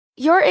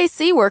Your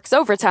AC works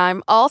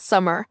overtime all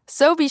summer,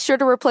 so be sure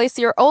to replace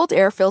your old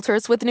air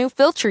filters with new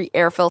Filtry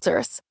air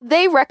filters.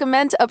 They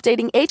recommend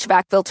updating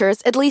HVAC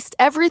filters at least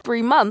every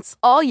 3 months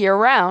all year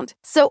round.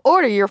 So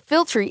order your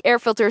Filtry air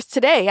filters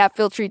today at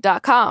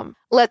Filtry.com.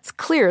 Let's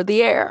clear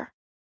the air.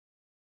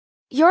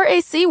 Your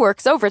AC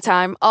works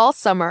overtime all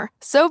summer,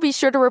 so be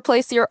sure to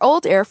replace your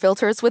old air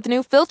filters with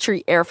new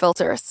Filtry air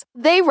filters.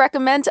 They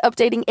recommend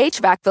updating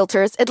HVAC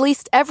filters at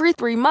least every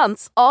 3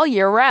 months all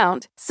year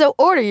round. So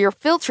order your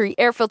Filtry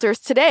air filters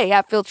today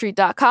at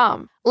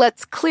Filtry.com.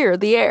 Let's clear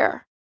the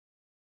air.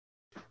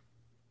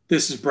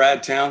 This is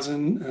Brad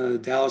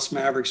Townsend, Dallas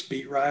Mavericks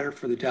beat writer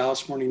for the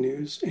Dallas Morning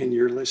News, and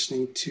you're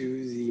listening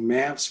to the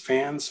Mavs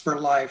Fans for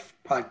Life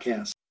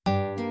podcast.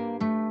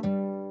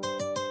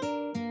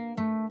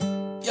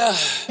 Yeah,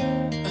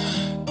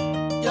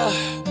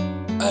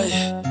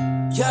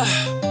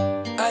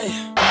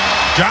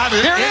 Drive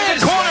it in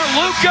the corner,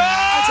 Luka!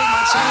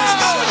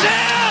 Goes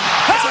in!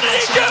 How did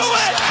he do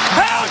it?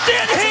 How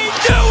did he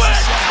do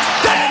it?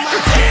 That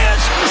is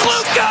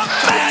Luka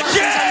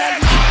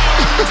magic!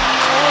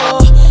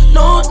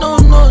 No.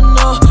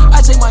 I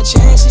take my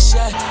chances,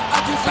 yeah.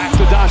 Back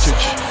to Doncic.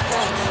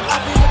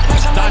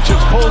 Doncic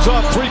pulls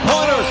up,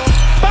 three-pointer.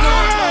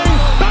 Bang!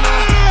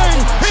 Bang!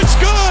 It's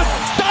good!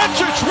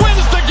 Doncic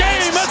wins the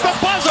game at the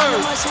buzzer!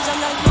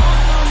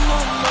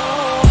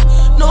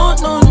 No.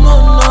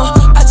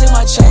 I take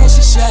my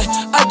chances, yeah.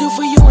 I do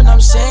for you and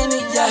I'm saying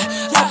it, yeah.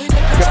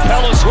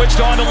 Capella switched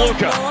on to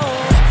Luka.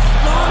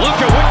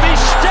 Luka with the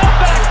step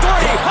back three.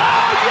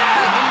 Oh, yeah!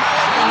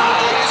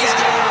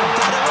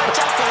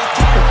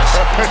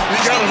 You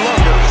gotta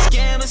love it.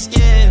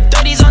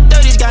 30s on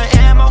 30s got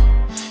ammo.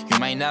 You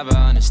might never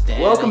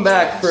understand. Welcome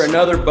back for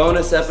another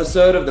bonus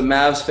episode of the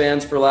Mavs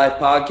Fans for Life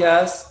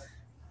podcast.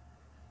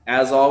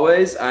 As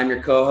always, I'm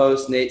your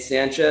co-host, Nate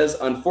Sanchez.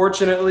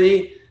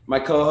 Unfortunately, my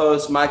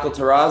co-host, Michael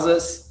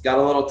Terrazas, got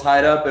a little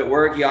tied up at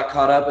work. He got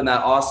caught up in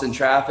that Austin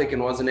traffic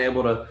and wasn't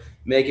able to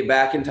make it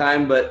back in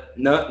time. But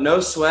no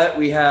sweat.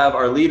 We have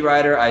our lead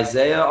writer,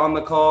 Isaiah, on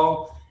the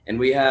call, and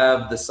we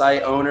have the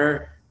site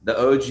owner, the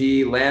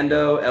OG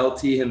Lando,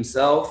 LT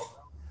himself.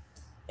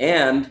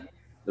 And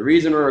the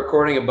reason we're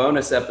recording a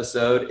bonus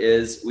episode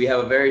is we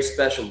have a very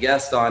special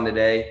guest on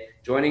today.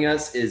 Joining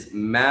us is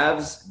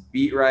Mavs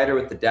beat writer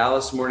with the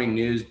Dallas Morning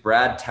News,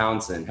 Brad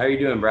Townsend. How are you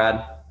doing,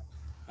 Brad?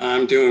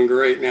 I'm doing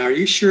great. Now, are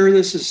you sure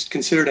this is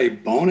considered a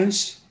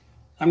bonus?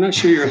 I'm not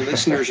sure your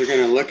listeners are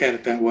going to look at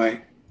it that way.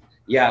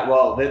 Yeah,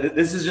 well,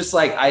 this is just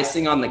like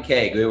icing on the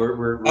cake.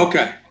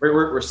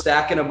 We're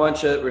stacking a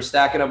bunch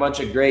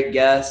of great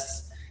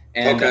guests,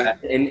 and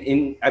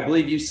and I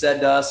believe you said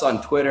to us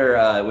on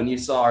Twitter when you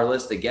saw our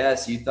list of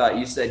guests,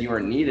 you said you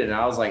weren't needed, and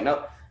I was like,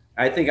 no.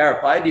 I think I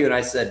replied to you and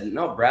I said,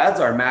 no, Brad's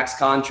our max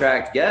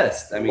contract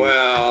guest. I mean,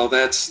 well,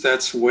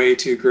 that's way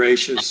too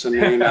gracious. I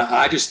mean,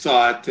 I just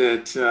thought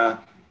that,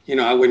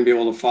 I wouldn't be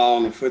able to follow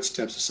in the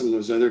footsteps of some of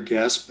those other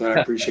guests, but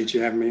I appreciate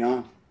you having me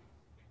on.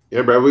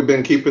 Yeah, Brad, we've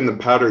been keeping the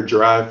powder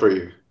dry for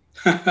you.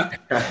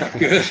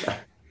 Good.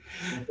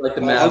 Like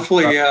the well,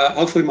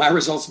 hopefully my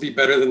results will be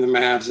better than the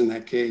Mavs in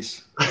that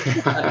case.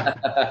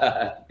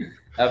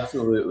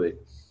 Absolutely.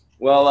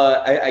 Well,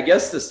 I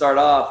guess to start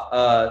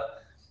off,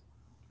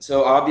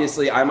 so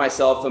obviously, I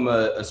myself am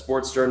a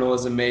sports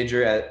journalism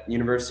major at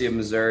University of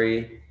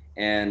Missouri,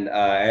 and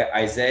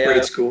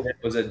Isaiah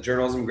was a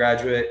journalism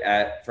graduate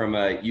from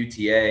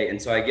UTA. And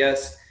so I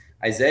guess,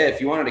 Isaiah, if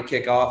you wanted to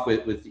kick off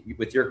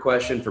with your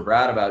question for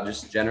Brad about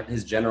just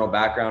his general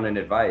background and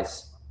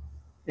advice.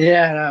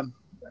 Yeah,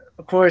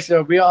 of course,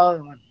 we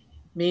all,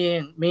 me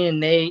and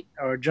Nate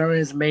are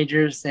journalism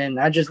majors, and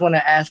I just want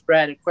to ask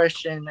Brad a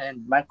question.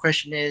 And my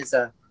question is,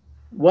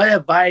 what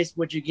advice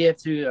would you give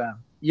to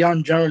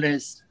young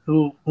journalists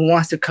who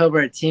wants to cover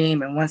a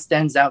team and what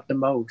stands out the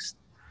most?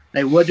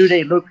 Like, what do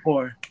they look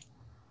for?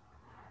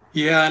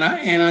 Yeah,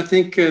 and I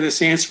think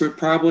this answer would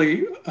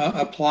probably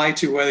apply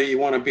to whether you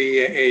want to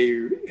be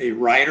a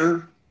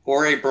writer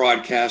or a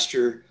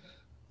broadcaster.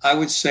 I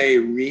would say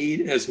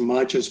read as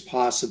much as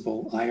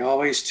possible. I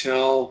always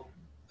tell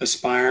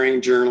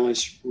aspiring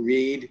journalists,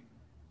 read,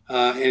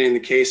 and in the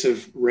case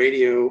of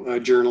radio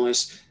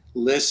journalists,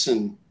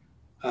 listen.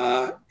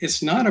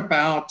 It's not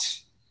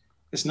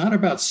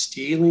about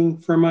stealing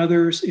from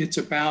others. It's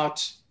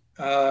about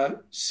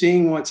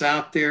seeing what's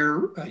out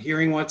there,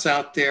 hearing what's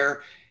out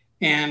there,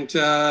 and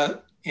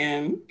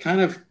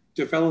kind of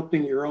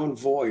developing your own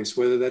voice,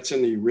 whether that's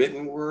in the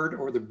written word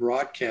or the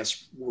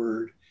broadcast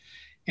word,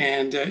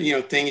 and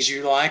things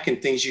you like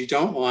and things you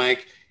don't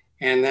like,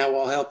 and that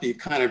will help you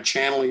kind of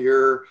channel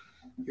your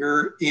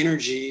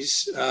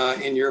energies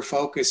and your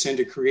focus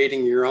into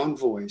creating your own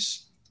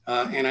voice.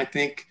 And I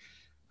think.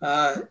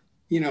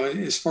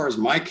 As far as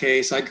my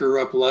case, I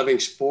grew up loving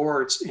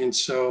sports. And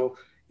so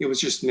it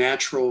was just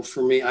natural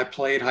for me. I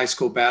played high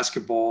school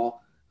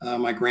basketball.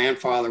 My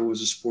grandfather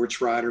was a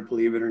sports writer,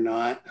 believe it or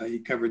not. He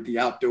covered the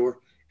outdoor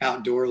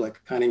like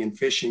hunting and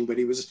fishing, but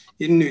he was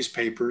in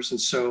newspapers. And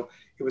so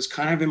it was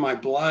kind of in my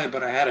blood,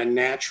 but I had a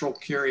natural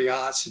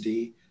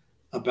curiosity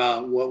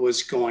about what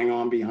was going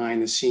on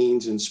behind the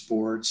scenes in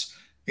sports,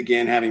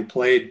 again, having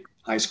played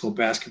high school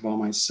basketball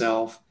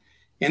myself.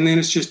 And then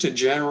it's just a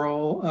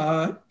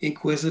general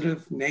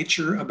inquisitive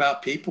nature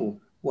about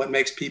people, what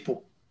makes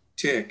people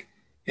tick.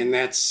 And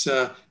that's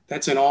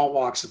in all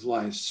walks of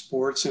life,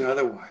 sports and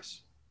otherwise.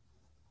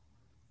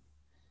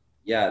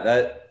 Yeah,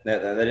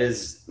 that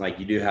is, like,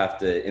 you do have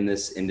to, in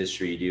this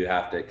industry, you do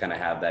have to kind of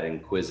have that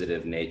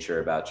inquisitive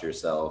nature about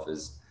yourself,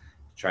 is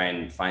try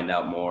and find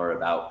out more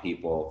about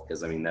people.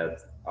 Because I mean,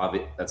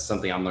 that's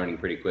something I'm learning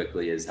pretty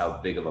quickly, is how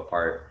big of a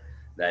part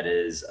that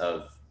is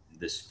of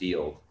this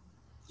field.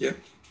 Yep.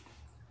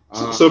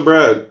 So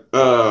Brad,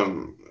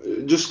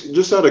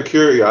 just out of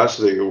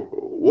curiosity,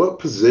 what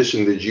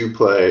position did you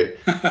play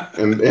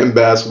in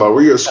basketball?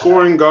 Were you a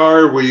scoring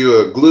guard? Were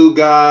you a glue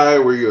guy?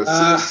 Were you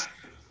assist?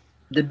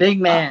 The big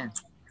man.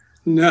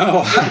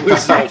 No, I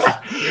was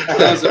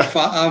a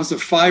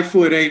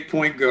 5'8"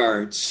 point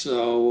guard.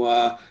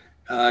 So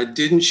I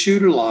didn't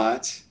shoot a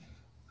lot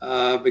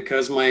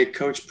because my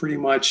coach pretty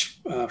much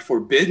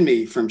forbid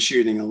me from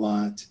shooting a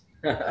lot.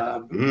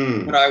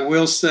 But I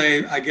will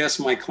say, I guess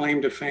my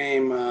claim to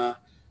fame,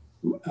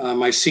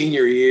 my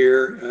senior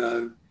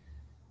year,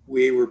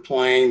 we were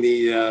playing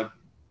the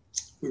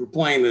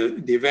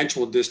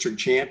eventual district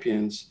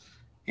champions,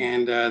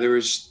 and there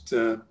was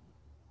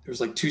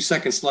like 2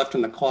 seconds left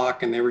on the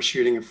clock, and they were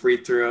shooting a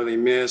free throw. They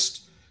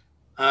missed.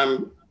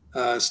 I'm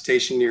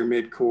stationed near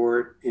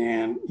midcourt,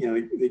 and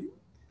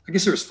I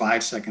guess there was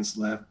 5 seconds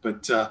left,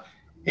 but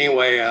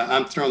anyway,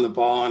 I'm throwing the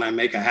ball and I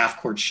make a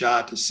half-court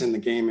shot to send the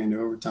game into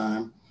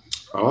overtime.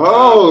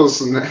 Oh,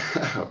 snap!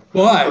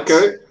 But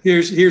okay,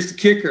 here's the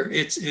kicker.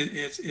 It's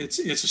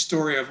a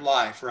story of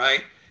life,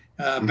 right?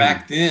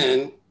 Back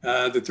then,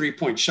 the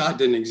 3-point shot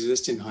didn't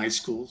exist in high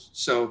school,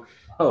 so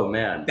oh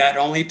man, that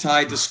only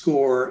tied the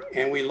score,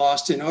 and we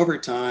lost in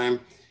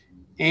overtime,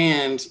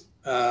 and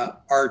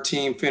our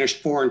team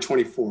finished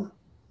 4-24.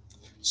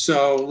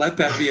 So let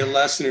that be a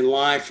lesson in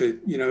life.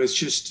 It's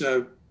just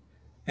an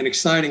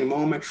exciting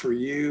moment for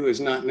you, is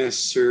not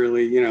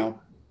necessarily,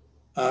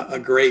 a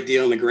great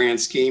deal in the grand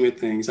scheme of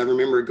things. I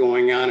remember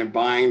going out and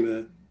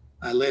buying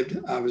I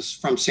was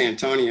from San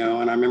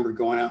Antonio, and I remember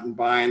going out and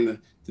buying the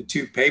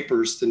 2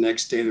 papers the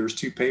next day. There was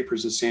 2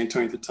 papers in San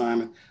Antonio at the time.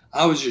 And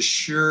I was just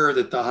sure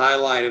that the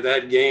highlight of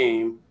that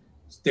game,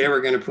 they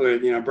were going to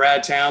put,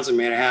 Brad Townsend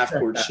made a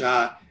half-court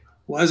shot,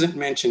 wasn't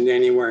mentioned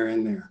anywhere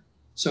in there.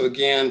 So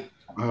again,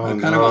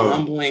 kind of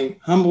a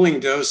humbling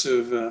dose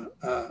of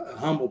a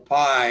humble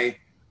pie.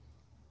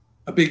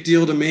 A big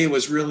deal to me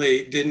was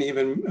really didn't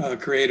even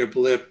create a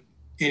blip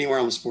anywhere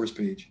on the sports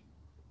page.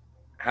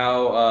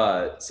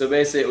 How so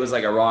basically it was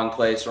like a wrong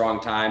place,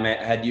 wrong time.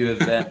 Had you have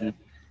been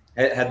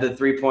had the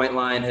 3-point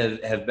line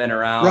have been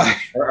around right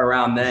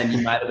around then,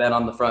 you might have been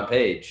on the front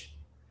page.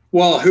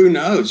 Well, who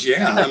knows?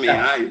 Yeah, I mean,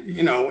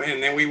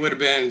 and then we would have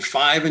been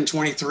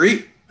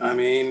 5-23. I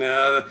mean,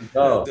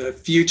 the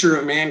future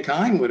of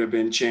mankind would have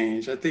been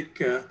changed. I think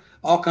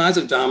all kinds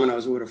of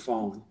dominoes would have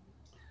fallen.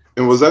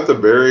 And was that the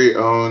very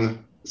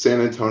own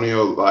San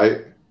Antonio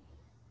Light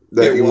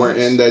that you weren't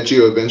in, that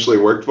you eventually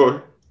worked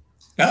for?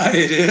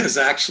 It is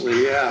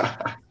actually, yeah.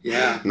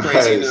 Yeah, Nice.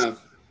 Crazy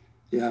enough.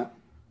 Yeah.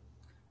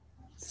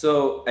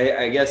 So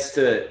I guess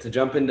to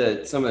jump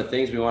into some of the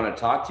things we want to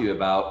talk to you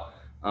about,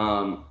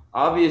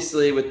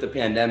 obviously with the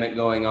pandemic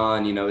going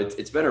on,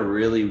 it's been a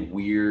really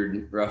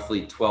weird,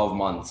 roughly 12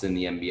 months in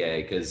the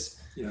NBA, because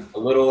a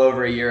little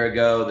over a year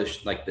ago,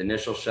 the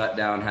initial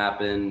shutdown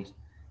happened.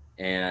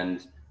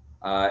 And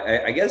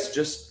I guess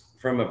just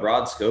from a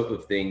broad scope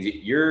of things,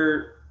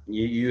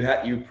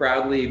 you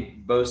proudly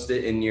boast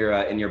it in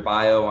your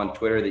bio on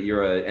Twitter that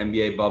you're an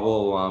NBA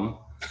bubble alum.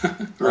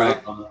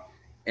 Right.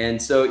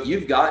 And so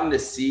you've gotten to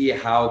see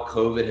how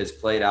COVID has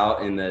played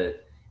out in the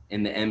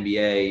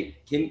NBA.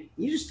 Can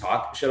you just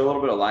shed a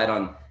little bit of light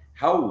on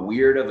how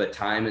weird of a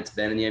time it's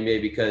been in the NBA?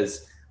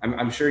 Because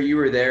I'm sure you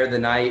were there the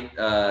night,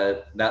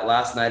 that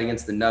last night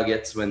against the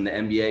Nuggets, when the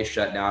NBA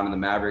shut down and the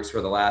Mavericks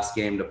were the last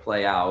game to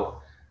play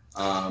out.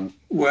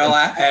 Well,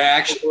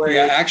 actually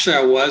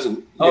I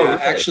wasn't. Oh,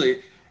 yeah,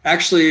 really?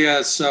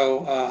 Actually,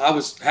 so I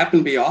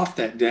happened to be off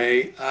that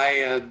day.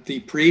 The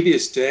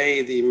previous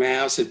day, the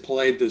Mavs had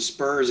played the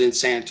Spurs in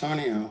San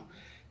Antonio,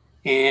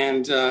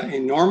 and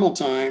in normal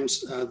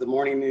times, the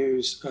morning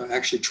news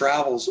actually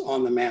travels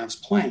on the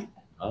Mavs plane.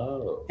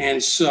 Oh.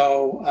 And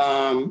so,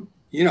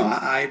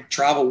 I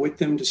traveled with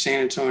them to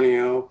San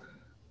Antonio.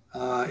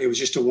 It was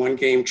just a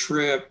 1-game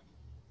trip,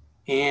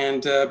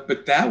 and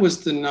but that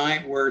was the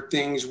night where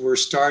things were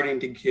starting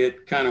to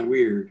get kind of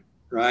weird,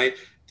 right?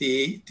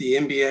 The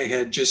NBA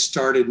had just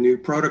started new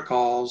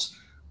protocols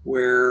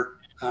where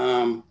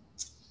all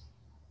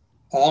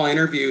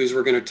interviews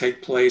were going to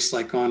take place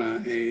like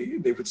on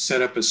they would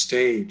set up a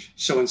stage.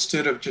 So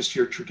instead of just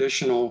your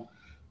traditional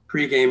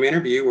pregame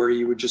interview where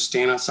you would just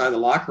stand outside the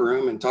locker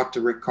room and talk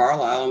to Rick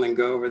Carlisle and then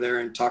go over there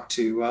and talk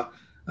to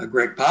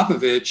Greg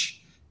Popovich,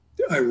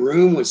 a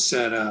room was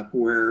set up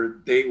where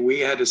we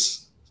had to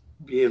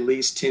be at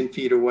least 10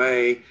 feet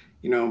away,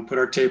 and put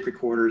our tape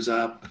recorders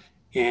up.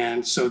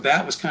 And so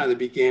that was kind of the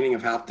beginning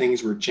of how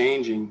things were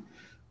changing.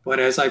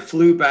 But as I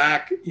flew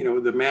back,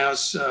 the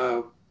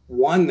Mavs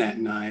won that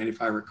night,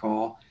 if I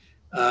recall.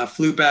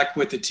 Flew back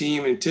with the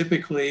team, and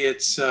typically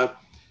it's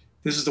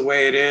this is the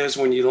way it is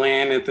when you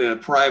land at the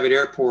private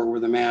airport where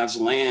the Mavs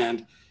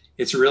land.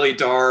 It's really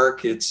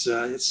dark. It's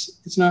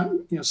not,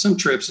 some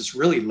trips it's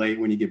really late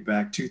when you get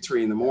back,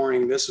 2-3 in the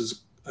morning. This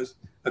was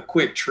a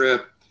quick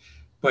trip,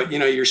 but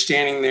you're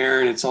standing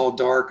there and it's all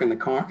dark in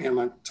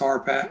the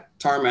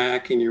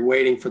tarmac, and you're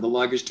waiting for the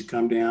luggage to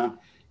come down,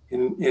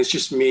 and it's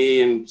just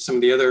me and some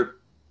of the other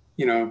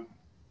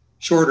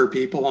shorter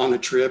people on the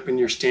trip, and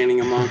you're standing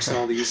amongst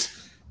all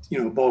these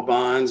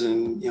Bobans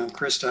and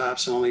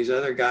Kristaps and all these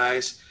other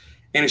guys,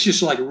 and it's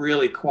just like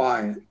really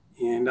quiet.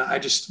 And I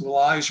just will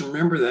always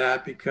remember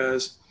that,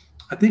 because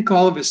I think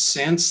all of us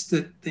sensed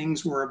that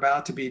things were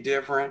about to be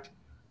different,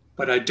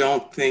 but I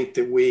don't think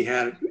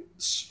that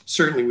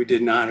certainly we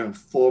did not have a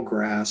full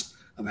grasp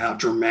of how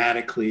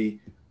dramatically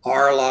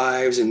our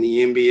lives and the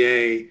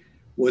NBA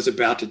was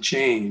about to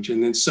change.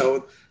 And then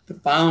so the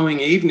following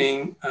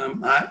evening,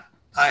 I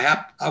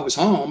was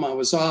home, I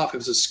was off, it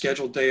was a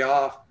scheduled day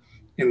off,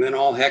 and then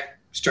all heck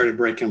started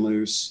breaking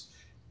loose.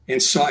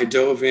 And so I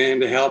dove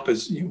in to help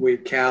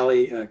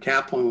Callie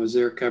Kaplan was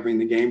there covering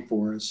the game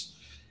for us.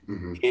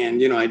 Mm-hmm.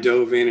 And, I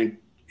dove in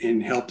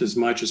and helped as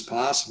much as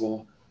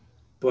possible.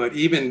 But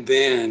even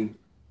then,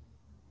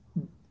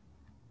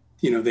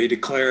 they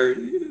declared,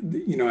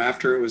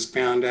 after it was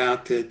found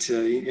out that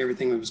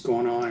everything that was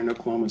going on in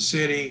Oklahoma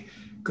City,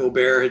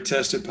 Gobert had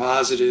tested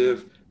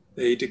positive,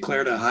 they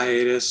declared a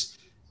hiatus.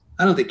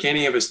 I don't think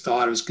any of us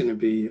thought it was going to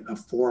be a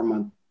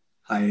 4-month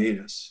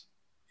hiatus.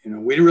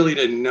 We really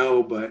didn't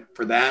know, but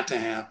for that to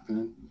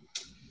happen,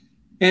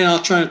 and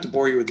I'll try not to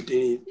bore you with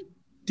any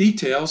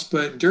details,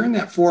 but during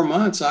that 4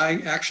 months, I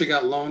actually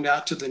got loaned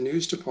out to the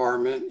news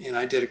department, and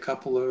I did a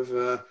couple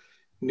of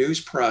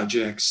news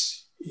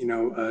projects,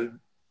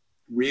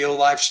 real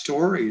life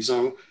stories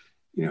on,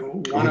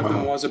 one of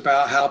them was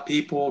about how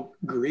people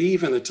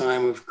grieve in the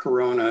time of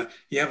Corona.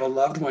 You have a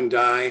loved one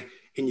die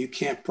and you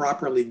can't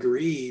properly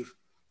grieve.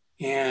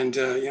 And,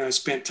 I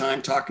spent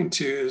time talking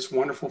to this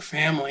wonderful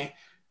family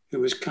who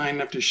was kind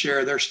enough to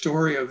share their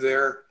story of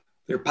their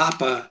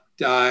papa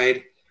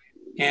died,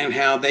 and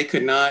how they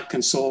could not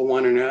console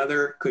one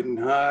another, couldn't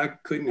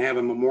hug, couldn't have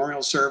a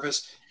memorial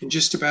service, and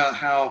just about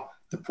how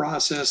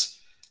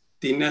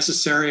the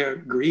necessary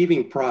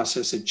grieving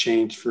process had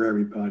changed for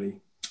everybody.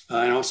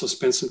 And also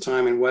spent some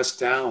time in West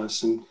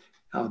Dallas and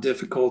how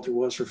difficult it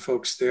was for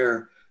folks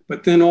there.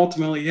 But then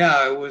ultimately,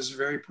 I was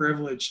very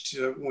privileged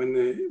when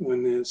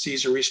the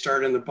season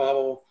restarted in the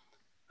bubble.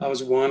 I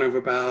was one of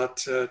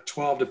about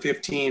 12 to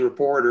 15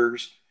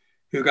 reporters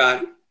who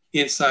got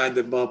inside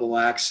the bubble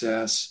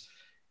access.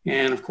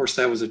 And of course,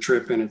 that was a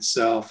trip in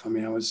itself. I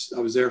mean, I was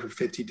there for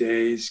 50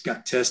 days,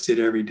 got tested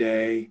every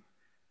day,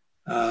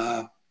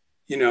 and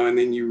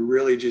then you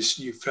really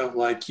you felt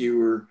like you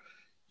were,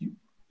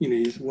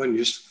 you wouldn't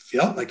just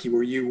felt like you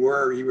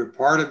were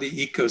part of the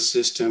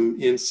ecosystem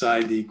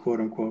inside the quote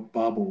unquote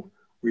bubble,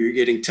 where you're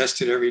getting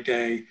tested every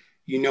day.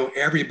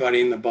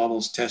 Everybody in the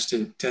bubble's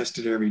tested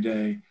every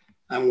day.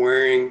 I'm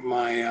wearing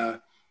my,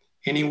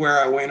 anywhere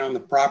I went on the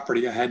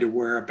property, I had to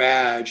wear a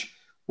badge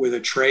with a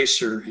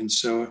tracer. And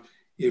so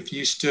if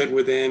you stood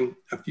within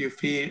a few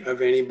feet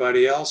of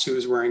anybody else who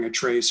was wearing a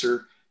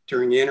tracer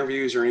during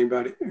interviews or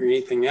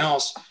anything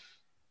else,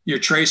 your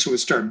tracer would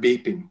start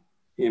beeping,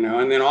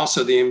 and then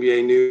also the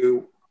NBA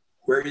knew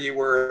where you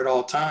were at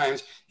all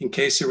times in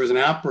case there was an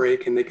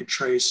outbreak, and they could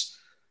trace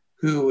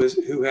who was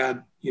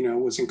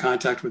in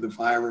contact with the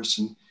virus.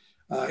 And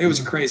it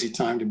was a crazy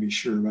time, to be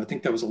sure, but I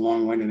think that was a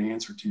long-winded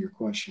answer to your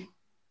question.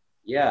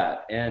 Yeah,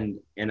 and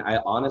I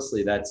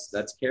honestly,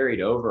 that's carried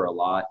over a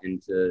lot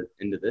into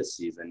this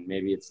season.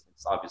 Maybe it's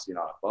obviously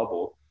not a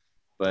bubble,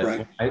 but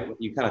right.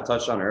 You kind of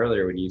touched on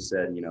earlier when you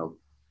said,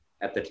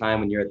 at the time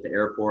when you're at the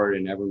airport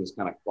and everyone was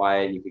kind of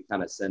quiet, you could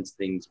kind of sense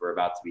things were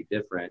about to be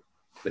different,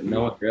 but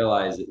no one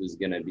realized it was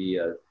going to be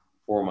a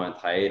 4-month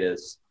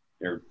hiatus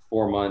or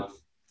 4-month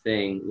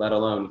thing, let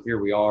alone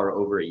here we are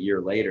over a year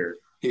later.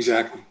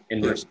 Exactly.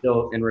 And we're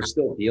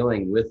still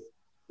dealing with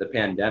the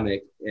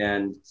pandemic.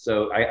 And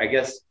so I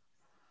guess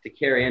to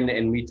carry in,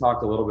 and we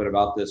talked a little bit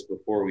about this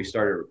before we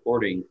started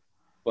recording,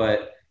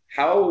 but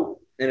how,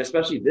 and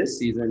especially this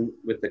season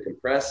with the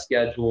compressed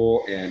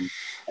schedule and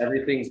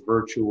everything's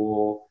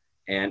virtual,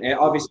 and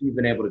obviously you've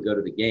been able to go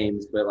to the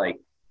games, but like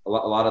a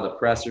lot of the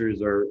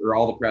pressers or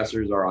all the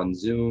pressers are on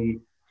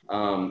Zoom.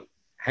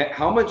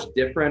 How much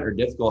different or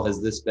difficult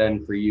has this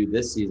been for you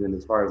this season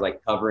as far as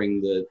like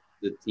covering the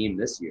team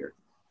this year?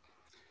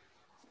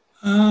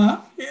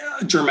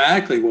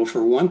 Dramatically. Well,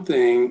 for one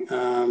thing,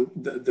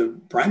 the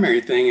primary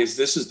thing is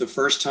this is the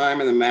first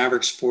time in the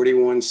Mavericks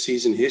 41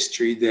 season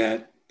history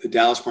that the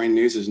Dallas Morning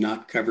News is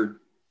not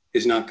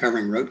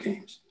covering road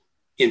games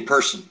in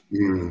person.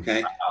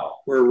 Okay. Wow.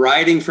 We're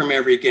writing from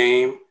every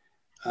game.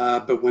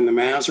 But when the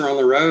Mavs are on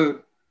the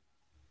road,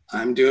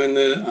 I'm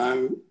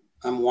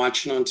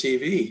watching on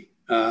TV.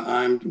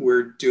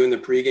 We're doing the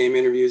pregame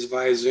interviews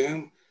via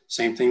Zoom.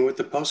 Same thing with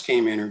the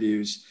postgame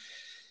interviews.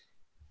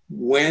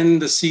 When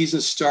the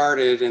season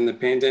started and the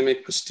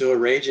pandemic was still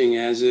raging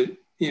as it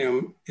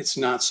it's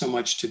not so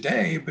much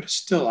today, but it's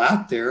still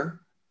out there.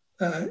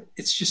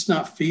 It's just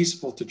not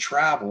feasible to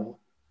travel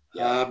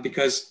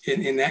because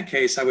in that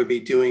case, I would be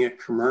doing it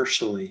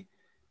commercially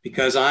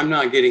because I'm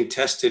not getting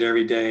tested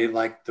every day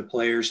like the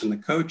players and the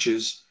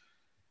coaches.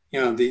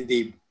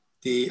 The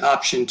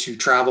option to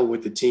travel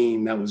with the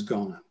team, that was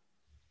gone.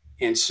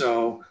 And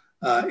so,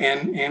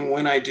 and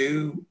when I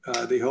do,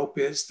 the hope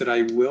is that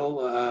I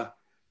will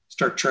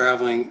start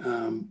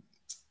traveling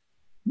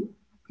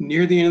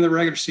near the end of the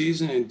regular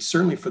season, and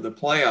certainly for the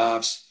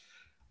playoffs,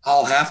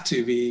 I'll have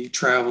to be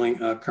traveling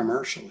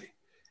commercially.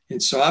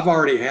 And so I've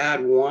already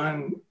had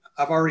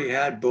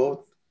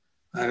both.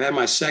 I've had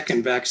my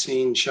second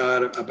vaccine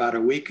shot about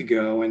a week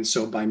ago. And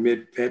so by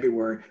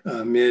mid-February,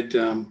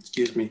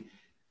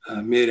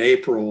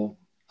 mid-April,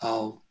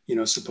 I'll,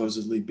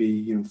 supposedly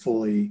be,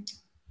 fully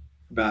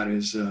about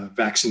as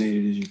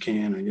vaccinated as you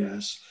can, I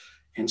guess.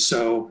 And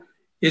so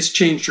it's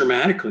changed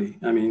dramatically.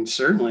 I mean,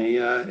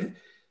 certainly, I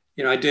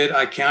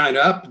counted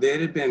up, there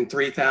had been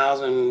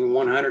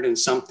 3,100 and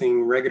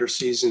something regular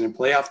season and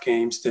playoff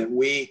games that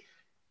we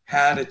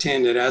had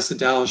attended as the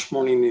Dallas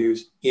Morning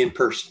News in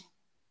person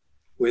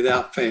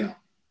without fail.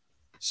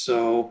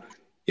 So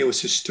it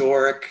was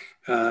historic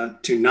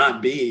to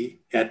not be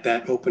at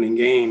that opening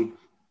game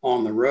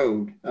on the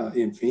road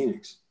in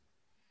Phoenix.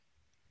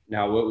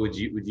 Now, what would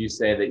you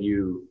say that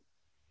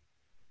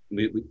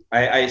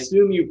I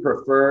assume you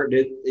prefer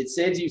it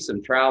saves you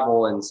some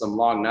travel and some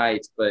long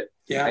nights, but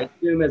yeah, I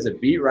assume as a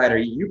beat writer,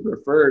 you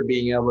prefer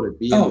being able to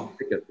be in the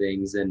thick of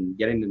things and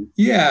getting them.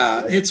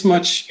 Yeah, it's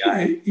much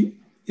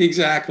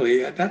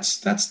exactly. That's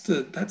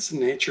the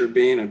nature of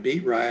being a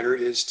beat writer,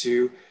 is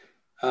to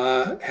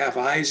have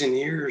eyes and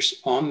ears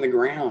on the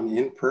ground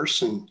in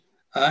person.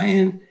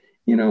 And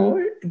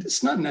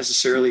it's not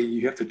necessarily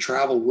you have to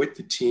travel with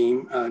the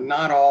team.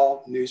 Not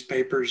all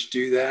newspapers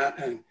do that.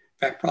 And in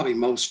fact, probably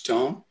most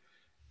don't.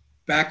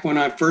 Back when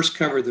I first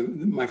covered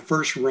my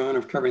first run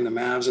of covering the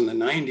Mavs in the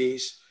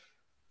 90s,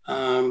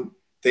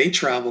 they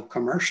traveled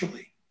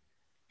commercially.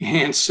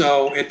 And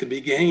so at the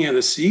beginning of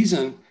the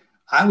season,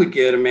 I would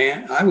get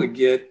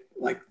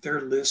like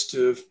their list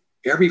of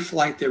every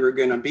flight they were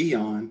going to be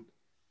on.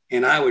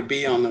 And I would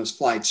be on those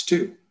flights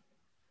too,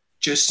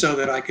 just so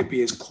that I could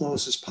be as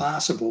close as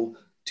possible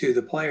to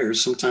the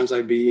players. Sometimes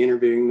I'd be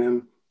interviewing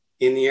them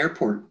in the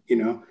airport,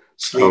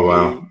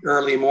 sleepy,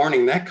 early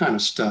morning, that kind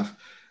of stuff.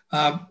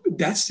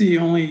 That's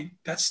the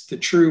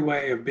true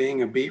way of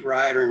being a beat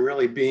writer and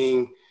really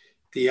being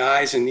the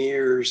eyes and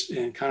ears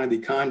and kind of the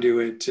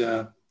conduit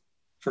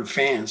for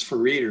fans, for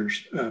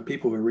readers,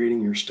 people who are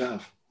reading your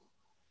stuff.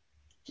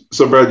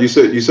 So Brad, you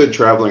said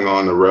traveling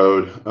on the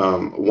road.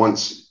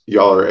 Once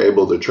y'all are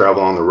able to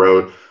travel on the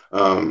road,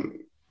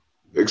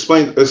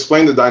 explain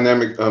the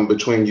dynamic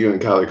between you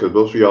and Callie, because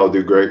both of y'all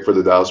do great for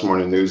the Dallas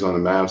Morning News on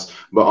the Mavs.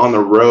 But on the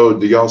road,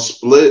 do y'all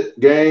split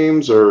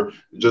games or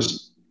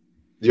just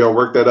do y'all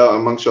work that out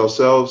amongst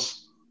yourselves?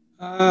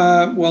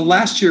 Well,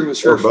 last year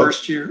was her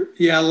first year.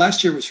 Yeah,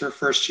 last year was her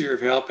first year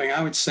of helping.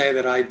 I would say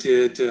that I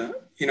did,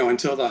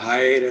 until the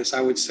hiatus,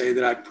 I would say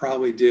that I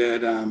probably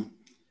did.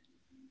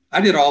 I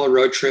did all the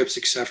road trips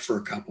except for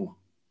a couple.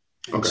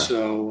 And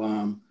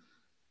so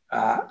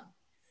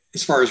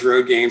as far as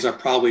road games, I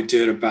probably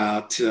did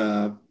about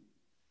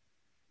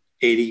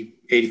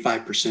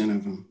 85%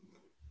 of them.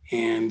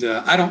 And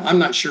I'm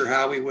not sure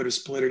how we would have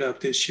split it up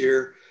this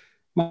year.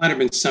 Might have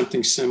been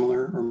something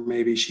similar, or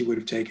maybe she would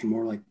have taken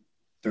more like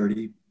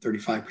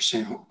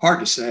 30-35%.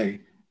 Hard to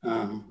say.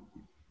 I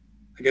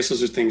guess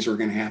those are things we're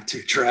going to have to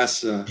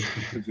address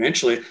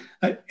eventually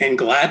and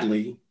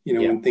gladly,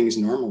 when things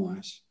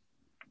normalize.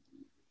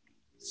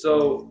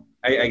 So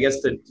I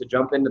guess to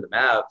jump into the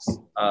Mavs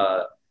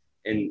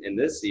in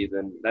this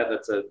season,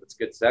 that's a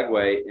good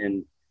segue.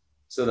 And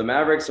so the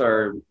Mavericks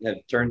have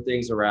turned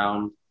things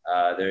around.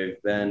 They've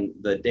been,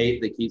 the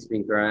date that keeps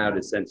being thrown out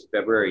is since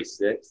February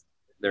 6th.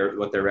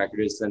 What their record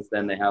is since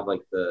then. They have I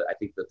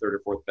think the third or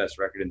fourth best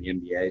record in the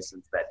NBA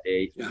since that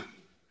date. Yeah.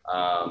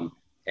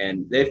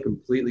 And they've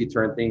completely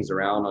turned things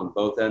around on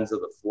both ends of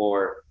the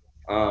floor.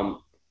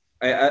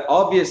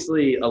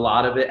 Obviously, a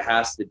lot of it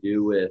has to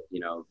do with,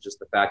 just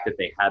the fact that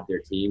they had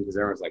their team, because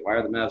everyone's like, why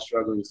are the Mavs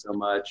struggling so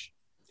much?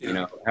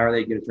 Yeah. How are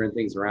they going to turn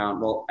things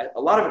around? Well,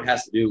 a lot of it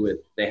has to do with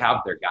they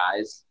have their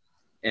guys.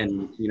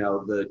 And,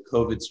 the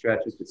COVID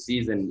stretch of the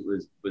season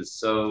was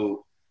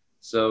so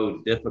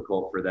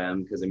difficult for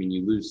them because,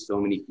 you lose so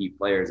many key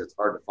players. It's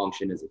hard to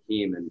function as a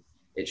team, and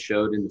it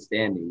showed in the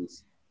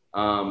standings.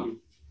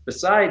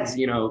 Besides,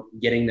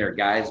 getting their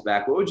guys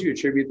back, what would you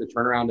attribute the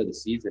turnaround of the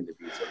season to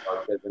be so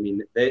far? Because,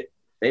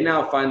 they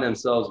now find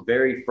themselves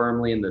very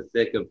firmly in the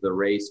thick of the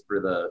race for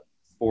the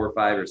 4,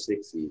 5, or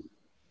 6 seed.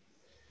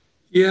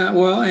 Yeah,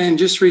 well, and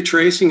just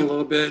retracing a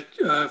little bit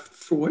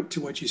to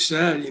what you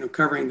said,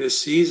 covering this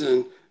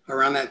season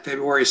around that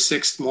February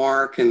 6th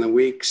mark and the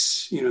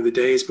weeks, the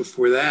days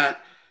before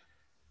that.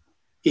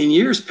 In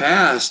years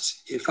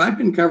past, if I'd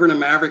been covering a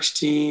Mavericks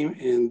team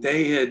and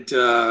they had,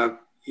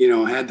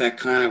 had that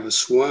kind of a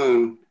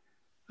swoon,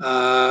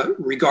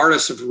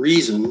 regardless of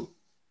reason,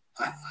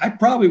 I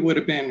probably would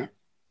have been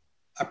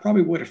I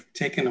probably would have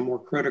taken a more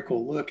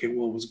critical look at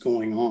what was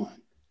going on.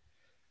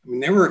 I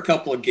mean, there were a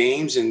couple of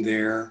games in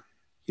there,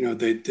 you know,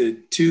 the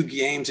 2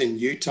 games in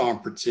Utah in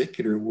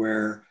particular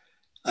where,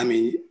 I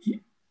mean,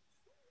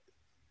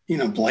 you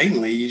know,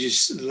 blatantly, you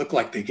just looked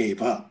like they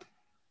gave up.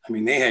 I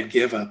mean, they had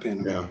give up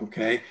in them,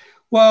 okay?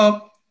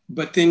 Well,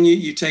 but then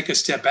you take a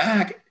step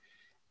back.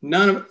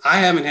 I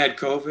haven't had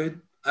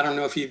COVID. I don't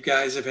know if you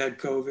guys have had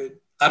COVID.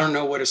 I don't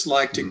know what it's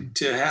like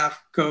to have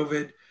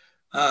COVID.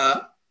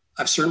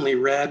 I've certainly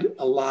read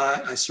a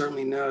lot. I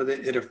certainly know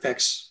that it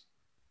affects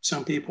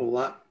some people a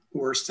lot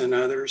worse than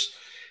others.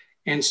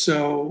 And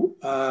so,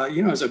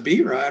 you know, as a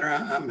beat writer,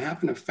 I'm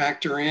having to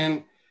factor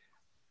in,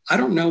 I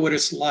don't know what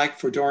it's like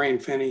for Dorian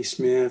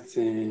Finney-Smith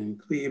and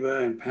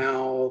Kleber and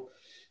Powell.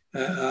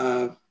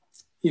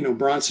 You know,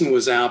 Brunson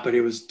was out, but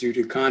it was due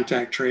to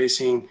contact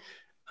tracing.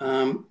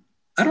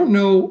 I don't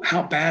know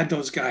how bad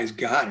those guys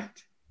got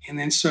it. And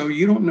then so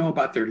you don't know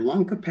about their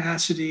lung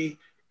capacity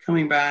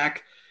coming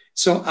back.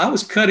 So I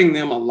was cutting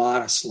them a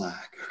lot of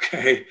slack,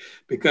 okay?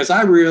 Because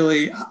I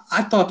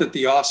thought that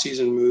the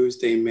offseason moves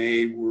they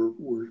made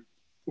were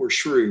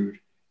shrewd.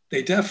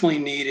 They definitely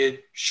needed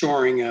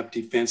shoring up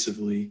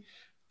defensively.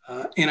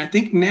 And I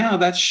think now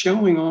that's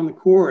showing on the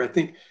court. I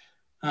think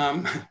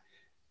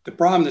the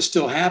problem that's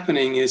still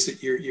happening is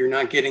that you're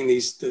not getting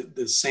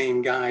the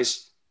same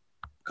guys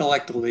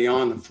collectively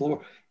on the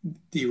floor.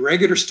 The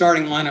regular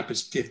starting lineup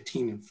is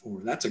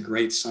 15-4. That's a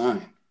great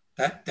sign.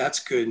 That's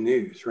good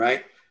news,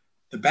 right?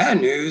 The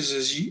bad news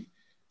is you're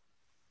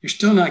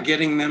still not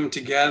getting them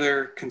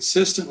together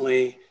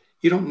consistently.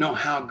 You don't know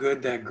how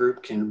good that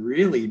group can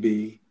really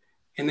be.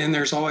 And then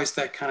there's always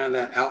that kind of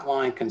that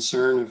outlying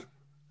concern of,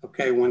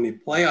 okay, when the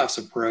playoffs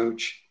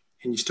approach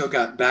and you still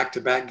got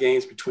back-to-back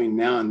games between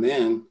now and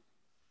then,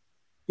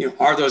 you know,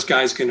 are those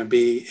guys going to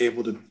be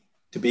able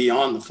to be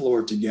on the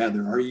floor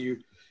together? Are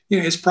you know,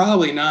 it's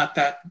probably not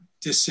that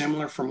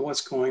dissimilar from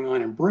what's going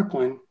on in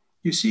Brooklyn.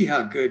 You see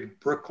how great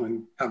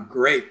Brooklyn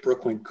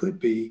could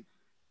be,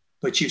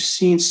 but you've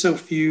seen so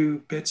few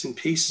bits and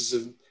pieces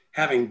of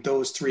having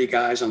those 3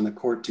 guys on the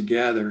court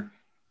together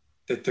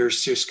that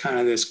there's just kind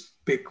of this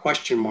big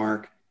question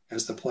mark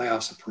as the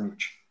playoffs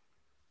approach.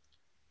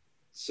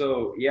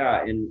 So,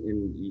 yeah,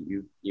 and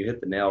you hit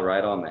the nail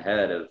right on the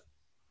head of,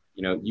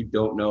 you know, you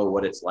don't know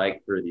what it's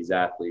like for these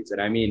athletes. And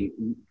I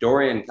mean,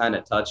 Dorian kind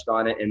of touched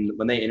on it. And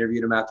when they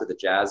interviewed him after the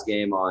Jazz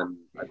game on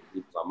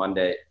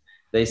Monday,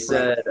 they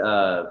said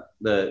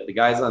the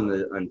guys on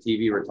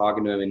TV were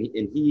talking to him,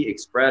 and he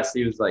expressed,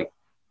 he was like,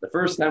 the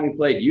first time we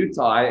played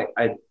Utah,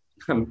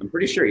 I'm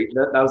pretty sure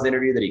that was the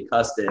interview that he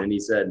cussed in, and he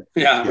said,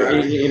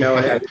 you know,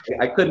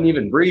 I couldn't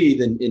even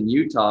breathe in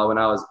Utah when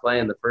I was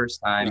playing the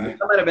first time. Right.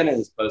 That might have been in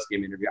his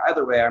post-game interview.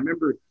 Either way, I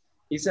remember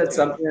he said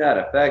something to that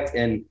effect.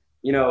 And,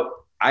 you know,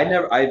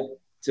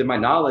 to my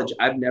knowledge,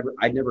 I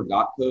never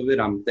got COVID.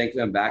 I'm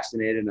thankfully I'm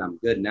vaccinated and I'm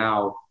good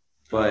now.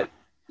 But,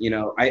 you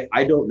know,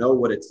 I don't know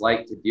what it's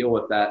like to deal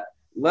with that,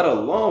 let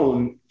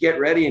alone get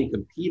ready and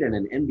compete in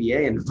an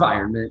NBA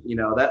environment. You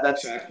know,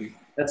 that's,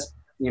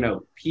 you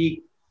know,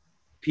 peak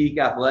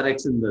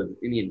athletics in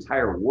the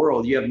entire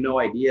world. You have no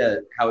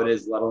idea how it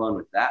is, let alone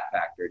with that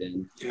factored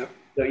in. Yep.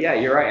 So yeah,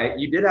 you're right.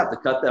 You did have to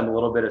cut them a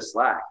little bit of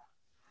slack.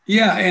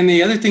 Yeah, and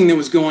the other thing that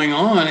was going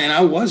on, and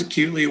I was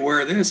acutely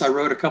aware of this, I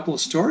wrote a couple of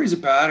stories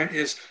about it,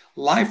 is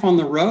life on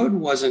the road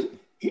wasn't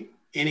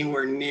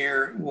anywhere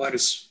near what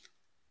it's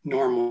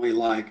normally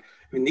like. I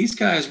mean, these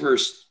guys were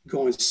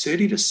going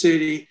city to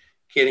city,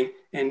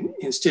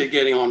 instead of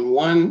getting on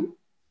one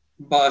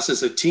bus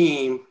as a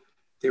team,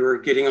 they were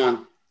getting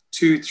on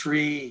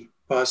 2-3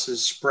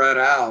 buses spread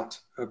out,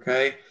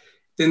 okay?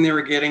 Then they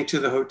were getting to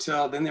the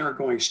hotel, then they were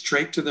going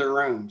straight to their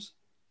rooms.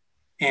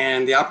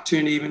 And the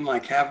opportunity to even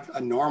like have a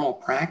normal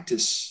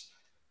practice,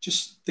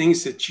 just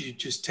things that you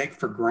just take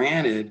for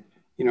granted.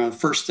 You know, the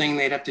first thing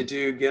they'd have to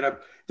do, get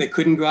up, they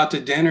couldn't go out to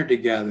dinner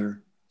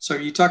together. So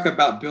you talk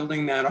about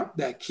building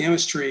that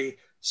chemistry,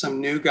 some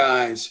new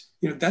guys,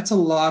 you know, that's a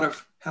lot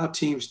of how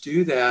teams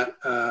do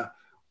that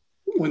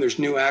when there's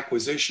new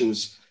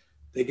acquisitions.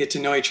 They get to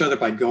know each other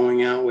by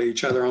going out with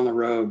each other on the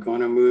road, going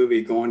to a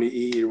movie, going to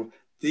eat.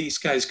 These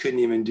guys couldn't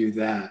even do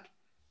that.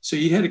 So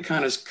you had to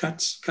kind of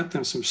cut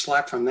them some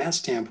slack from that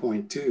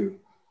standpoint too.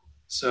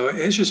 So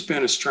it's just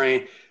been a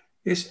strain.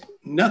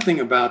 Nothing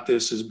about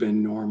this has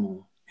been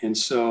normal. And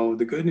so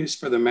the good news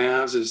for the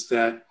Mavs is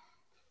that,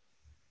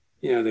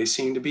 you know, they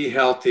seem to be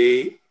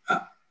healthy.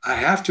 I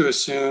have to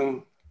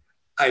assume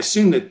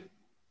that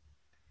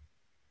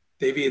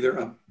they've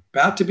either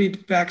about to be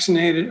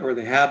vaccinated or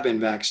they have been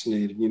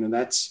vaccinated. You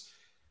know,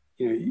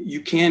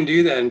 you can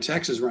do that in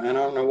Texas. I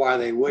don't know why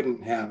they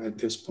wouldn't have at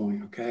this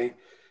point. Okay.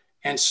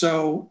 And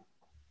so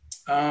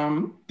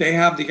they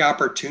have the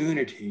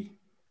opportunity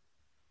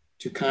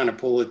to kind of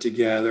pull it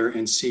together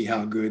and see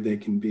how good they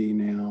can be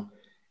now.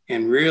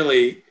 And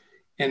really,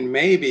 and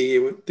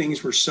maybe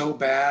things were so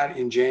bad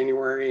in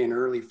January and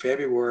early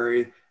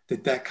February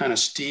that kind of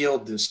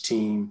steeled this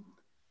team.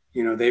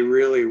 You know, they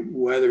really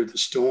weathered the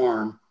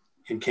storm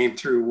and came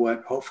through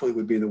what hopefully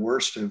would be the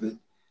worst of it.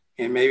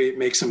 And maybe it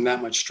makes them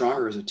that much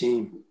stronger as a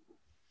team.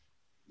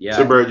 Yeah.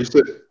 So Brad, you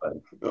said,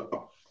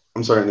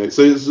 I'm sorry, Nate.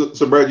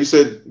 So Brad, you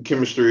said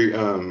chemistry.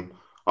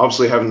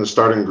 Obviously, having the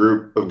starting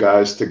group of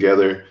guys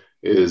together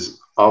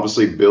is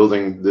obviously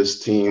building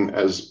this team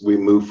as we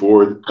move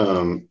forward,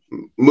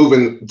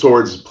 moving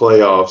towards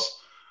playoffs.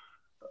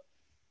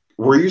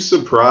 Were you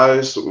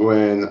surprised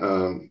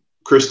when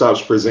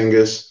Kristaps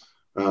Porzingis,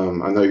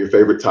 I know your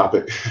favorite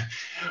topic,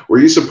 were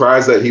you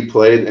surprised that he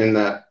played in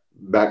that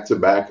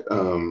back-to-back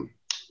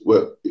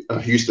with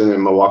Houston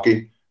and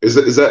Milwaukee? Is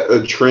that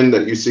a trend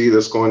that you see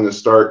that's going to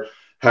start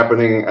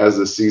happening as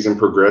the season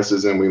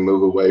progresses and we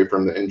move away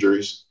from the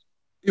injuries?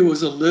 It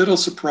was a little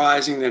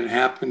surprising that it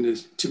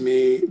happened to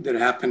me, that it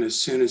happened as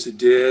soon as it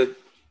did.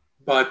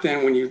 But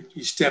then when you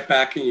step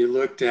back and you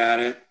looked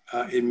at it,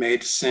 it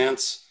made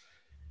sense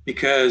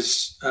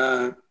because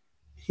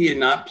he had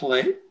not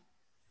played.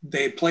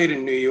 They played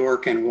in New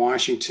York and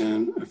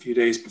Washington a few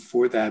days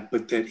before that,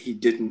 but that he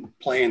didn't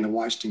play in the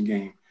Washington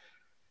game.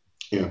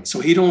 Yeah. So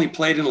he'd only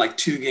played in like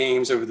 2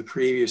 games over the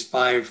previous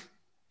 5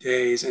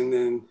 days. And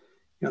then,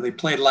 they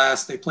played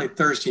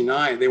Thursday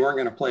night. They weren't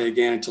going to play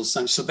again until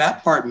Sunday. So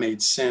that part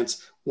made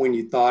sense when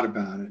you thought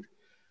about it.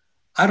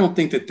 I don't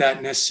think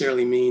that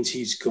necessarily means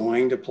he's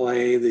going to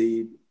play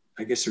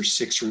I guess there's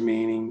 6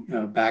 remaining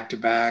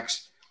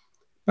back-to-backs.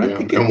 But I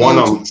think and one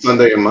on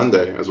Sunday and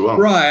Monday as well.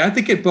 Right. I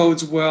think it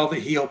bodes well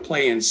that he'll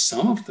play in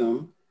some of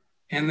them.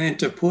 And then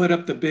to put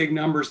up the big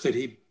numbers that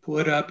he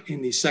put up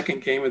in the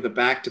second game of the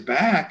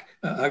back-to-back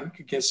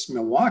against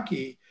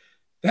Milwaukee,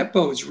 that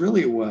bodes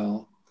really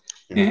well.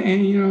 Yeah.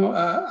 And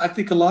I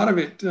think a lot of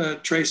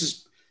it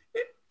traces,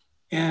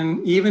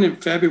 and even in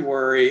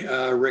February,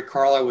 Rick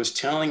Carlisle was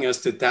telling us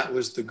that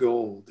was the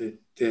goal,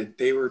 that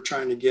they were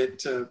trying to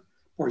get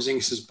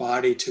Porzingis'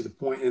 body to the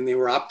point, and they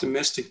were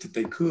optimistic that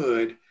they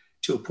could,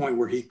 to a point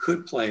where he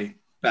could play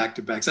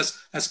back-to-backs.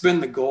 That's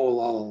been the goal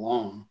all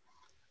along.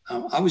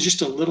 I was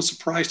just a little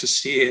surprised to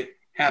see it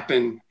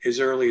happen as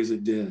early as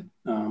it did,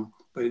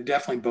 but it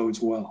definitely bodes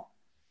well.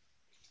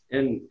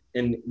 And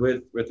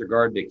with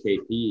regard to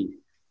KP,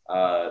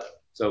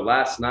 so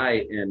last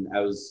night, and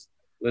I was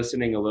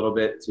listening a little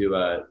bit to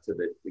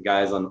the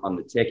guys on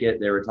the ticket.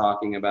 They were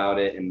talking about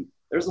it, and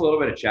there's a little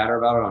bit of chatter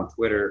about it on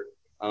Twitter.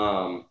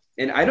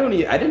 And I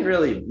didn't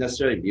really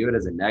necessarily view it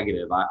as a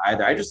negative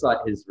either. I just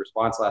thought his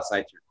response last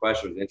night to your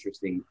question was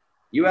interesting.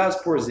 You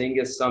asked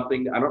Porzingis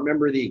something. I don't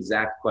remember the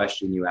exact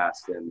question you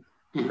asked him.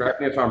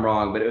 Correct me if I'm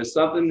wrong, but it was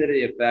something to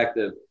the effect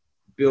of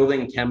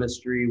building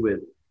chemistry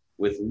with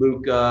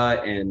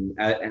Luka and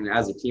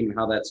as a team and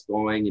how that's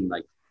going, and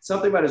like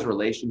something about his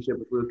relationship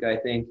with Luka, I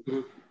think.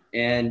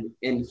 And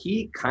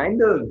he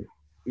kind of,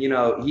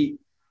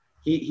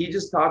 he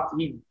just talked.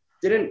 He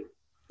didn't.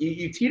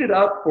 You teed it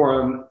up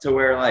for him to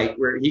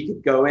where he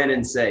could go in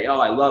and say, "Oh,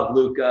 I love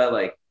Luka,"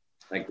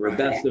 like we're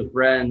best of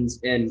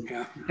friends. And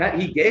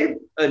he gave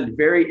a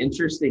very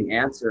interesting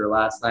answer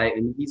last night,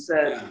 and he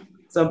said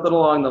something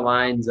along the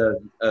lines of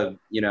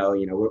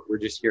we're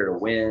just here to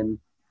win.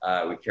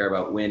 We care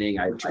about winning.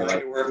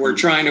 We're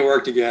trying to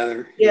work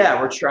together. Yeah,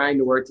 we're trying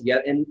to work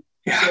together. And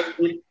so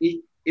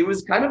it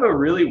was kind of a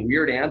really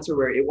weird answer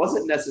where it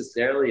wasn't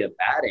necessarily a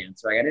bad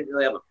answer. I didn't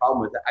really have a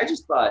problem with it. I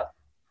just thought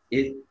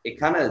it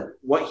kind of,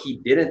 what he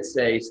didn't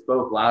say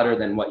spoke louder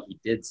than what he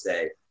did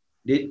say.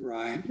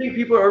 I think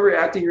people are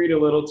overreacting, read a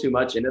little too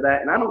much into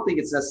that. And I don't think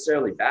it's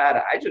necessarily bad.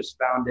 I just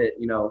found it,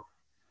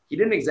 he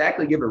didn't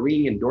exactly give a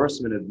ringing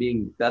endorsement of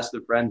being best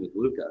of friends with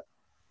Luka.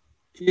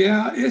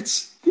 Yeah,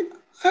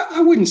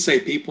 I wouldn't say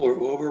people are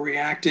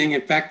overreacting.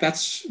 In fact,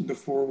 that's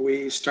before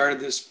we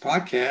started this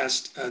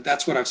podcast.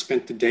 That's what I've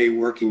spent the day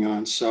working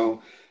on.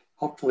 So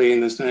hopefully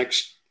in this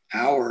next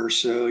hour or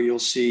so, you'll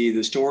see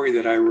the story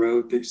that I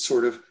wrote that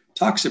sort of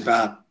talks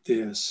about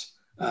this,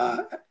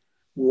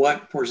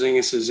 what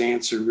Porzingis'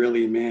 answer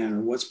really meant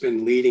or what's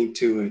been leading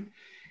to it.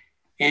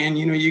 And,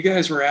 you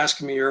guys were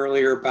asking me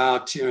earlier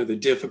about, the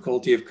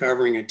difficulty of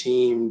covering a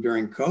team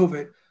during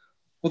COVID.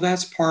 Well,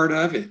 that's part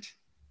of it.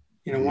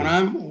 When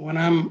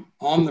I'm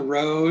on the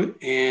road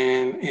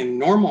and in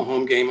normal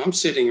home game, I'm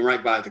sitting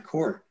right by the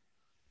court.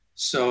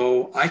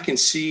 So I can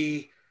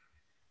see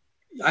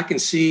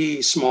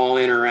small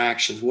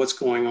interactions, what's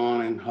going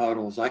on in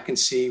huddles. I can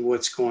see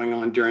what's going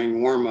on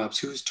during warmups,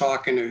 who's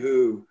talking to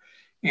who.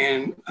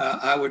 And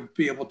I would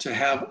be able to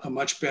have a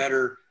much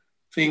better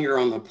finger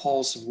on the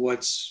pulse of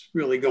what's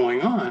really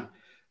going on.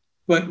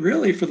 But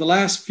really, for the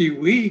last few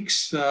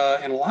weeks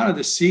and a lot of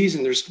the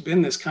season, there's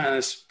been this kind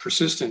of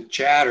persistent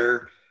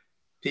chatter.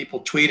 People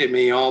tweet at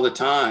me all the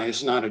time.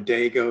 It's not a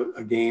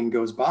game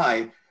goes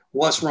by.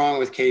 What's wrong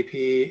with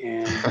KP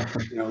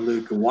and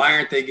Luka? Why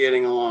aren't they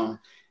getting along?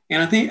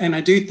 And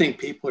I do think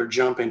people are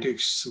jumping to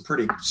some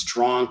pretty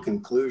strong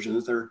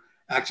conclusions. They're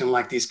acting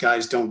like these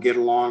guys don't get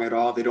along at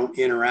all. They don't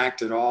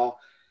interact at all.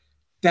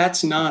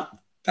 That's not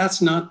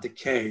the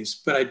case.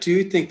 But I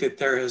do think that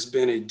there has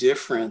been a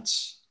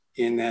difference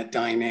in that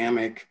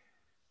dynamic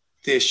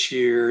this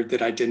year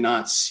that I did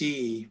not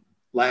see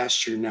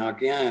last year. Now,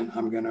 again,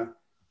 I'm going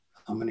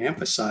to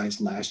emphasize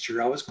last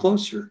year I was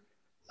closer.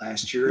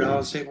 Last year I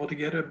was able to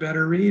get a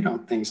better read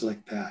on things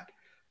like that.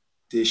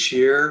 This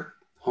year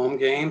home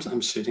games,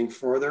 I'm sitting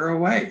further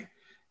away.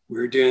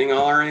 We're doing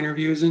all our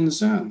interviews in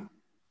Zoom.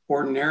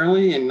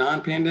 Ordinarily, in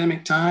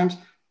non-pandemic times,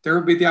 there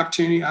would be the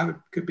opportunity.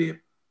 Could be a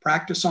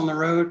practice on the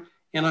road,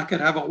 and I could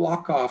have a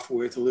walk-off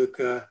with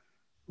Luka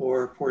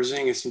or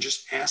Porzingis and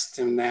just ask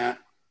them that,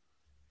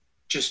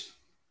 just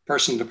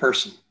person to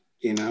person,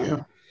 you know.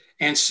 Yeah.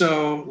 And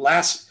so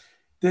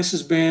this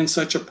has been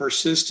such a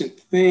persistent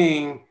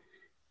thing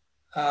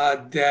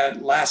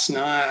that last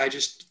night I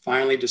just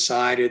finally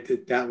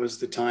decided that was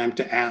the time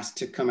to ask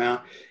to come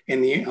out.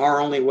 And our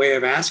only way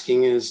of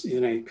asking is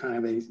in a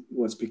kind of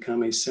what's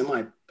become a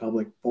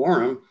semi-public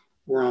forum.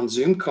 We're on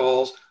Zoom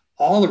calls.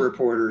 All the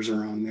reporters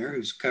are on there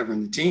who's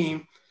covering the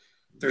team.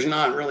 There's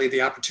not really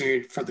the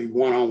opportunity for the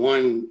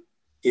one-on-one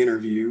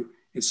interview.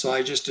 And so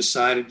I just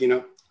decided,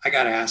 I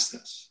got to ask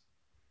this.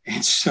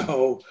 And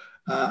so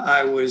I'll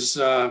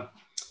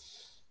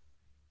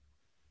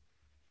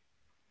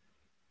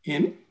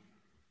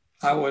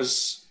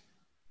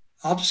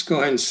just go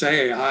ahead and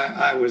say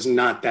I was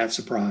not that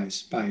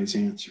surprised by his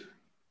answer.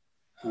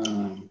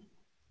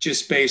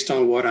 Just based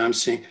on what I'm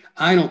seeing,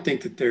 I don't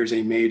think that there's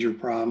a major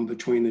problem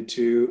between the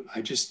two.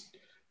 I just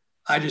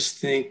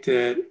think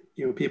that,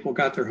 people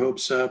got their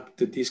hopes up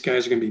that these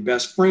guys are going to be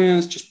best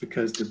friends just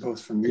because they're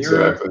both from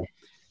Europe.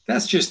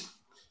 Exactly.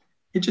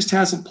 It just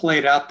hasn't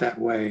played out that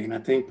way. And I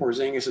think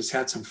Porzingis has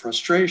had some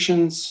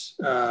frustrations,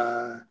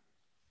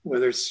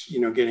 whether it's,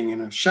 getting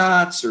enough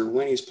shots or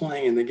when he's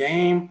playing in the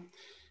game.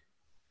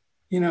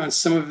 And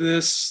some of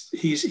this,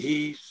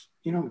 he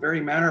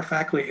very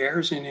matter-of-factly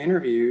airs in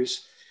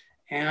interviews.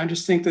 And I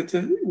just think that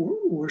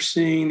we're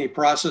seeing the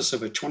process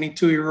of a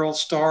 22-year-old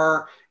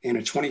star and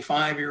a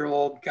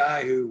 25-year-old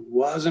guy who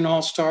was an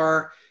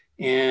all-star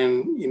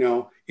and,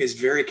 is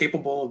very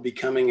capable of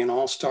becoming an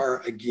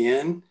all-star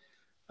again.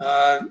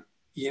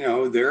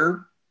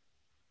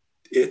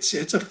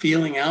 It's a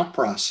feeling out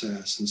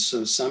process. And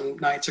so some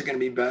nights are going to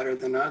be better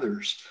than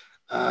others.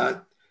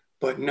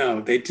 But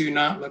no, they do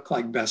not look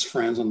like best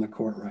friends on the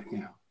court right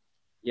now.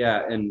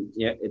 Yeah. And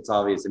it's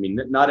obvious. I mean,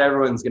 not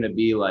everyone's going to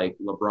be like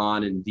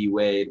LeBron and D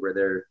Wade, where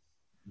they're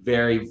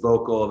very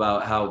vocal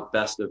about how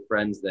best of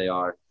friends they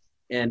are.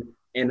 And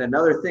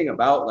another thing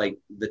about like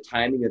the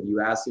timing of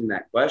you asking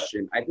that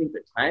question, I think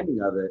the timing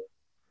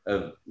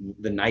of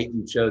the night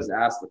you chose to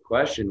ask the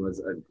question was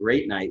a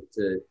great night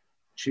to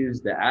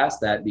choose to ask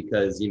that,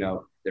 because,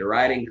 they're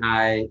riding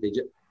high.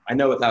 I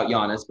know without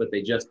Giannis, but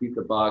they just beat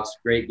the Bucks.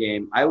 Great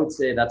game. I would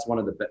say that's one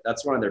of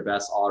their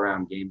best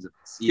all-around games of the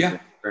season in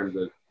terms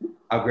of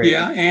how great.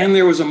 Yeah, and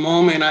there was a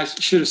moment, I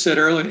should have said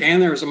earlier,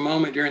 and there was a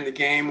moment during the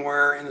game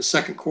where in the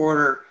second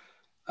quarter,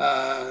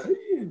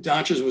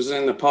 Doncic was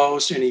in the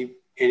post and he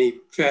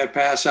fed a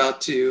pass out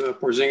to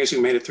Porzingis,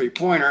 who made a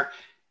three-pointer,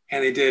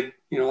 and they did,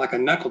 like a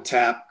knuckle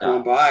tap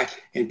going by,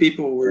 and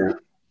people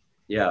were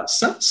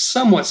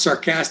somewhat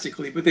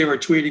sarcastically, but they were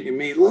tweeting at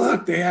me,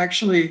 look, they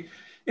actually –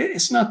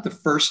 it's not the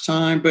first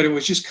time, but it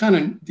was just kind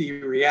of the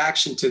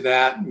reaction to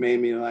that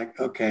made me like,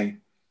 okay,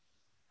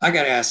 I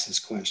got to ask this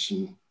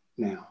question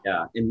now.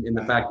 Yeah. And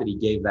the fact that he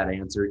gave that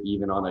answer,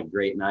 even on a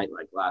great night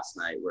like last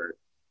night, where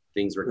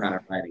things were kind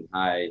of riding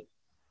high,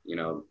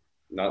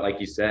 not like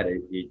you said,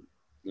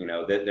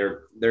 that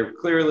they're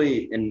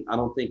clearly, and I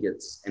don't think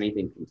it's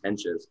anything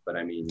contentious, but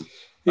I mean,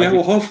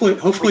 well,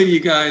 hopefully you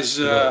guys,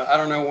 I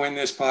don't know when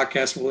this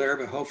podcast will air,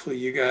 but hopefully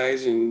you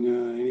guys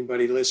and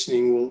anybody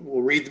listening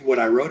will read what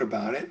I wrote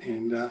about it,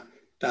 and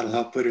that'll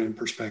help put it in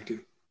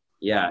perspective.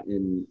 Yeah.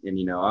 And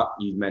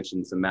you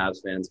mentioned some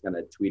Mavs fans kind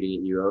of tweeting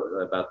at you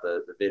about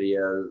the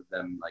video,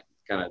 them like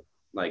kind of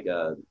like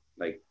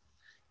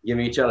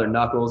giving each other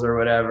knuckles or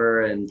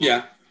whatever. And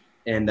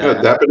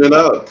dapping it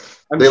up.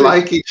 They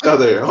like each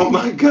other. Oh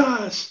my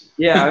gosh.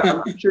 Yeah,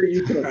 I'm sure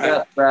you can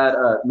attest, Brad.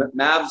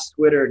 Mavs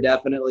Twitter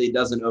definitely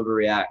doesn't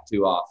overreact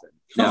too often.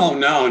 No,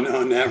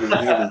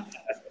 never.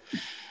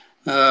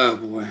 Oh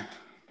boy.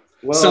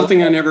 Well,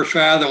 something I never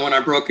fathomed when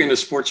I broke into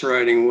sports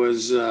writing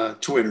was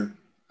Twitter.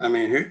 I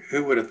mean,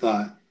 who would have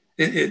thought?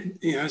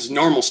 It's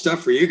normal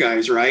stuff for you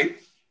guys, right?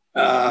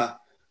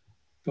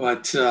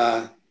 But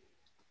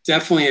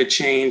definitely a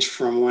change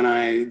from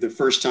the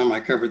first time I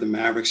covered the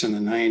Mavericks in the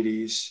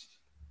 90s.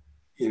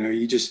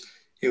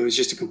 It was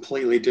just a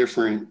completely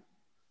different.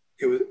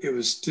 It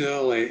was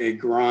still a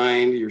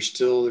grind. There's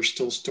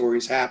still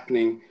stories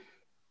happening,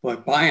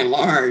 but by and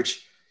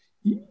large,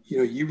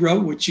 you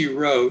wrote what you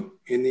wrote,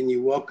 and then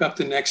you woke up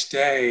the next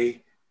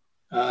day,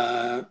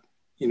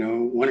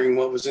 wondering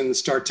what was in the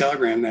Star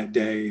Telegram that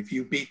day. If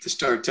you beat the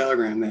Star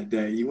Telegram that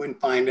day, you wouldn't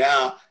find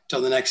out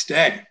till the next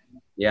day.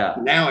 Yeah.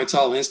 Now it's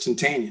all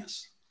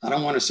instantaneous. I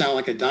don't want to sound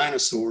like a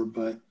dinosaur,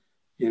 but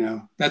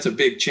that's a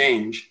big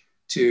change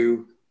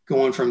to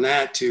going from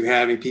that to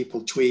having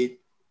people tweet,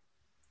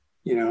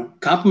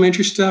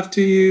 complimentary stuff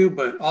to you,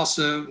 but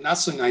also not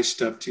so nice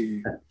stuff to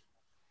you.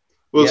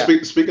 Well,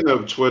 speaking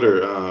of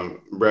Twitter,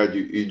 Brad,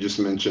 you just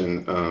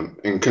mentioned,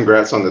 and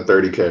congrats on the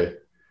 30K.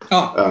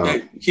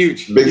 Oh,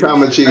 huge. Big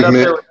time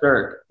achievement.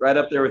 Right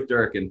up there with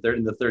Dirk in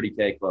the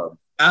 30K club.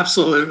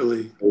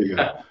 Absolutely. There you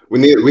go. We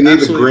need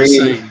the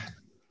green.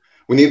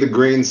 We need the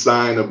green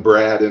sign of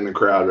Brad in the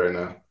crowd right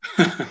now.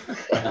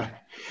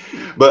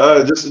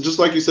 But just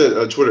like you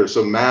said, Twitter.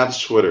 So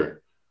Mavs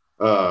Twitter.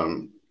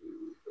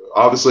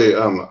 Obviously,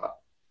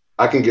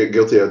 I can get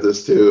guilty of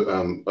this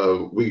too.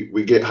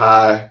 We get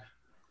high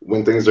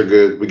when things are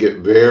good. We get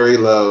very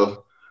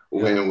low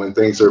when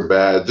things are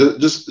bad.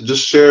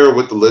 Just share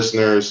with the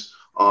listeners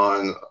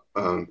on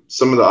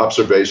some of the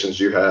observations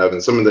you have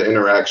and some of the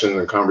interaction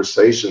and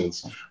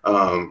conversations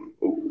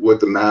with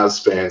the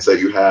Mavs fans that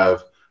you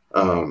have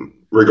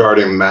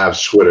regarding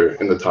Mavs Twitter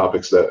and the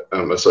topics that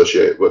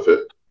associate with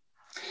it.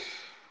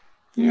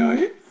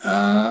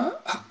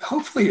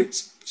 Hopefully it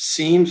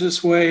seems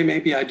this way.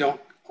 Maybe I don't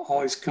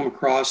always come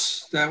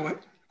across that way.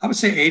 I would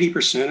say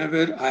 80% of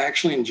it, I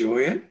actually enjoy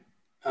it.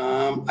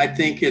 I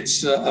think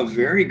it's a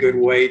very good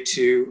way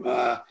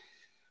to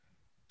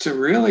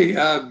really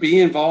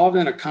be involved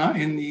in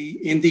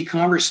the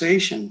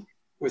conversation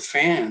with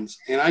fans.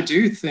 And I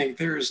do think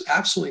there is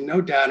absolutely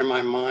no doubt in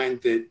my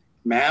mind that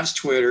Mavs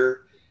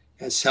Twitter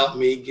has helped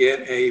me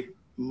get a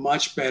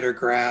much better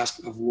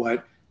grasp of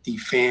what the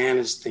fan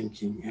is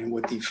thinking and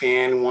what the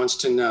fan wants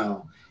to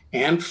know.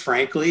 And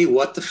frankly,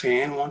 what the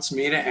fan wants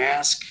me to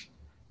ask,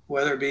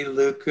 whether it be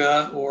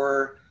Luka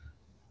or,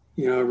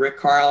 Rick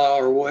Carlisle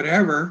or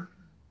whatever,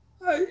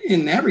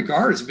 in that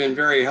regard, it's been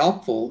very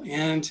helpful.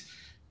 And,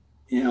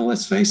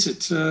 let's face it,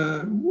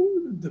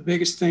 the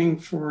biggest thing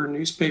for a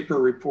newspaper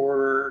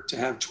reporter to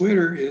have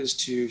Twitter is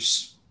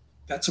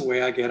that's the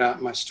way I get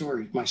out my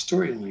story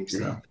links.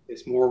 Yeah.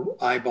 It's more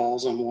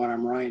eyeballs on what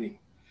I'm writing.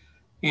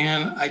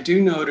 And I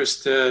do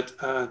notice that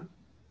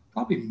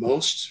probably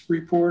most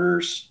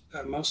reporters,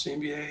 most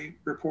NBA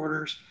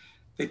reporters,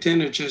 they tend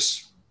to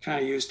just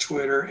kind of use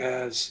Twitter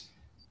as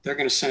they're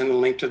going to send a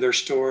link to their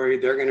story.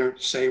 They're going to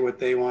say what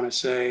they want to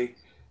say.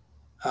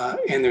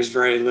 And there's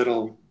very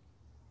little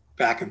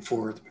back and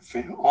forth with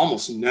fans,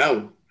 almost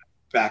no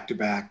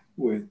back-to-back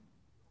with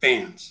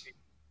fans.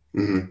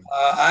 Mm-hmm.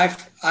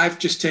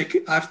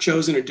 I've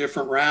chosen a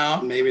different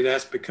route. Maybe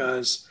that's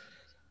because,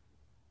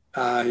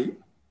 a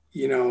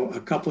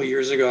couple of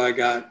years ago, I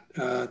got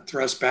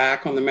thrust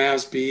back on the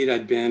Mavs beat.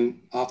 I'd been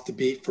off the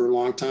beat for a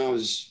long time. I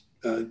was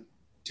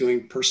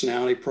doing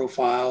personality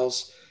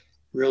profiles,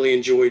 really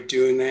enjoyed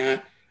doing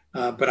that.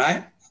 But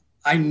I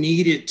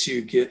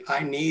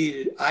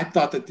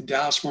thought that the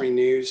Dallas Morning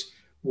News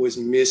was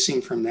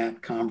missing from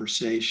that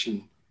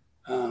conversation,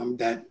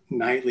 that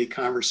nightly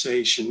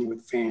conversation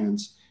with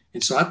fans.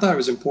 And so I thought it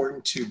was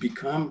important to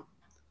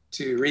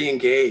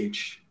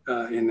re-engage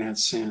in that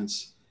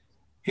sense.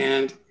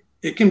 And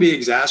it can be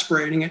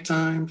exasperating at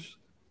times,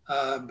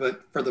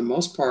 but for the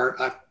most part,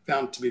 I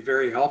found it to be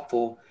very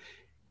helpful.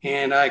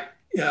 And I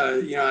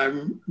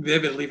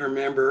vividly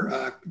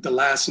remember the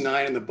last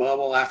night in the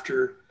bubble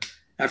after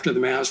the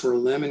Mavs were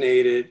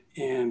eliminated,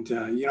 and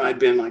I'd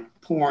been like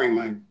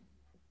pouring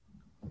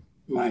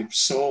my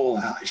soul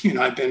out.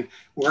 I'd been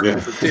working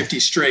for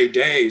 50 straight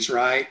days,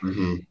 right?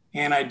 Mm-hmm.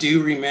 And I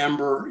do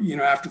remember,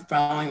 after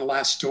filing the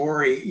last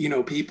story,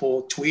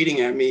 people tweeting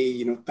at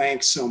me,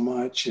 thanks so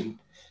much, and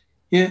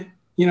I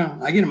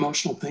get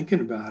emotional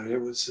thinking about it.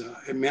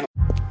 It meant.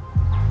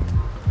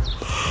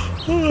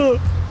 The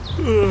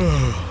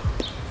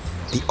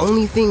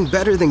only thing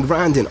better than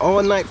grinding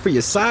all night for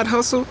your side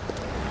hustle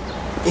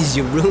is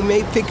your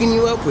roommate picking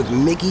you up with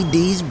Mickey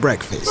D's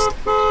breakfast.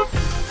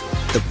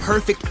 The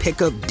perfect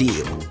pickup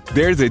deal.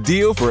 There's a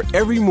deal for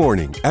every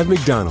morning at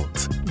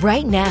McDonald's.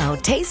 Right now,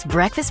 taste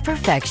breakfast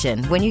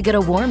perfection when you get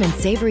a warm and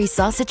savory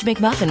sausage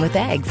McMuffin with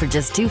egg for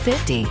just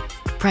 $2.50.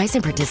 Price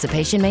and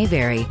participation may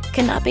vary.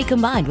 Cannot be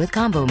combined with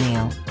combo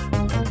meal.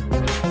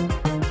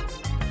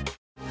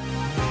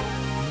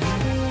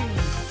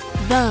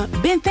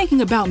 Been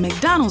thinking about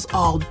McDonald's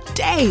all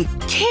day.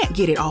 Can't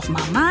get it off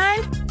my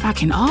mind. I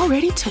can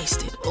already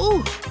taste it.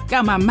 Ooh,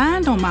 got my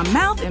mind on my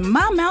mouth and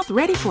my mouth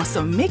ready for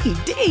some Mickey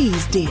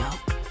D's deal.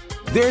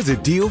 There's a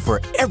deal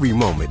for every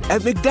moment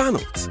at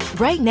McDonald's.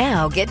 Right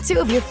now, get 2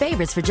 of your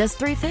favorites for just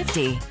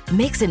 $3.50.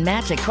 Mix and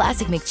match a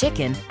classic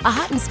McChicken, a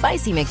hot and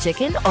spicy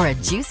McChicken, or a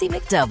juicy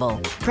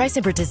McDouble. Price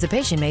and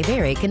participation may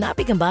vary. Cannot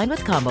be combined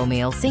with combo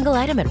meal. Single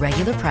item at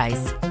regular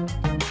price.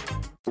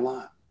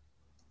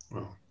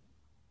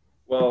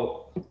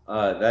 Well,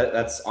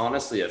 that's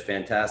honestly a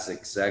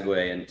fantastic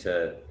segue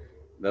into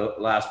the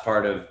last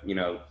part of,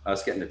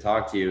 us getting to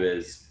talk to you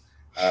is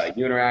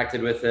you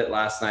interacted with it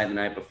last night and the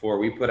night before.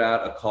 We put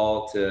out a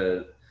call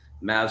to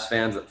Mavs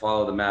fans that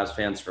follow the Mavs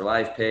Fans for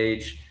Life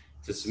page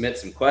to submit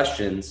some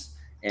questions.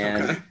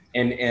 And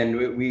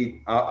we're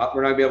not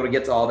going to be able to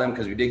get to all of them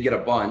because we did get a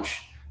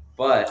bunch.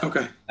 But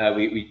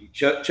we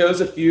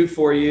chose a few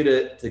for you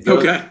to go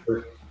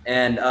through.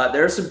 And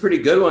there are some pretty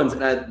good ones.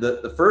 And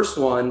the first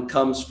one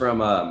comes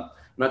from, I'm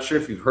not sure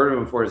if you've heard of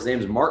him before. His name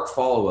is Mark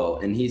Followell.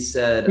 And he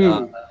said,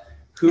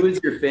 who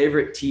is your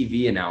favorite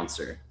TV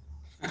announcer?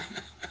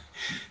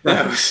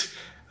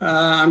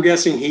 I'm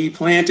guessing he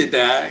planted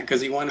that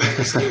because he wanted me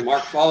to say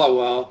Mark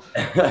Followell.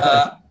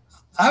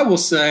 I will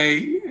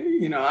say,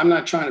 I'm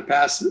not trying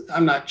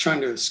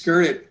to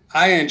skirt it.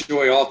 I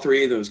enjoy all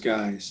 3 of those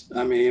guys.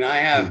 I mean, I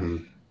have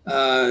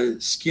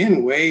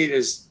Skin Wade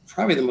is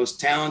probably the most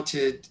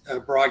talented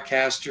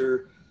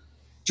broadcaster,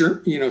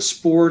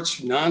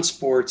 sports,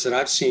 non-sports that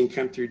I've seen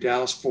come through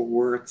Dallas-Fort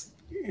Worth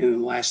in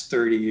the last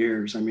 30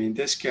 years. I mean,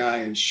 this guy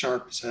is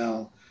sharp as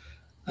hell.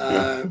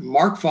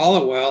 Mark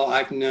Followell,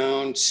 I've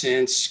known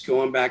since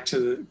going back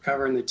to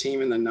covering the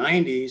team in the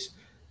 90s.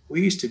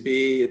 We used to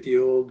be at the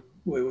old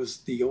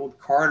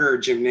Carter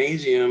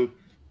Gymnasium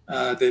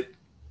that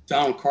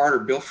Donald Carter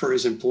built for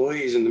his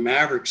employees, and the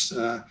Mavericks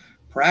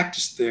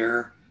practiced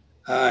there.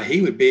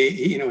 He was,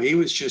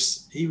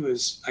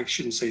 I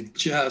shouldn't say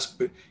just,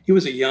 but he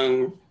was a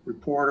young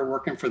reporter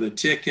working for the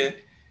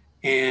Ticket.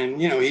 And,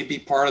 he'd be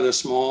part of the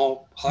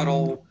small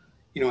huddle,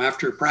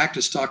 after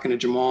practice talking to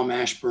Jamal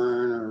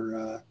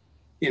Mashburn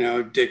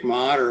or, Dick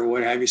Mott or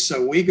what have you.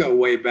 So we go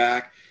way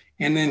back.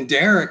 And then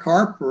Derek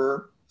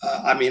Harper,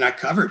 I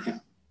covered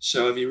him.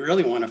 So if you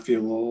really want to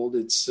feel old,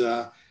 it's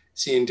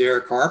seeing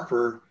Derek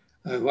Harper,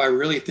 who I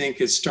really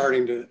think I think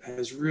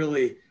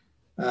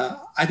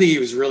he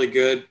was really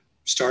good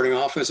starting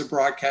off as a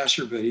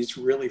broadcaster, but he's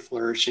really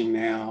flourishing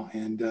now.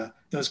 And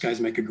those guys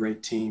make a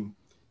great team.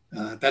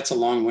 That's a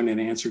long-winded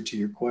answer to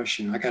your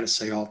question. I got to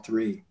say all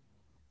three.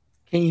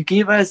 Can you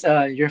give us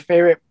your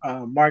favorite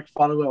Mark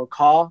Followell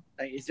call?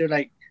 Like, is there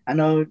I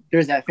know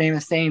there's that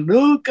famous saying,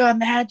 Luka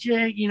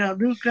Magic,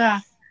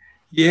 Luka.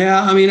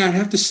 Yeah, I'd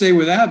have to say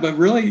with that, but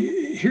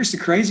really, here's the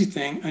crazy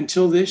thing.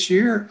 Until this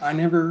year, I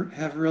never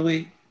have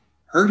really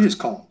heard his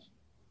calls.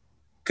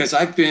 Because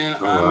I'm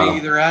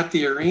either at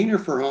the arena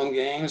for home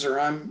games or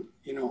I'm,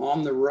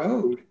 on the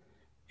road.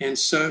 And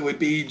so it would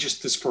be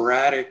just the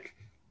sporadic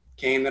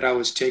game that I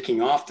was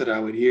taking off that I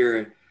would hear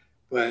it.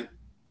 But,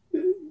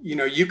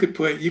 you could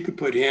put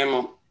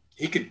him,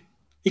 he could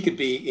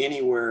be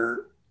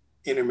anywhere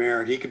in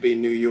America. He could be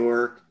New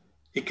York.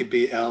 He could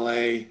be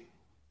LA.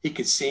 He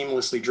could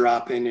seamlessly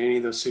drop into any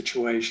of those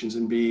situations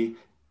and be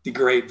the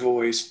great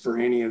voice for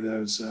any of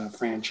those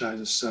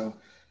franchises. So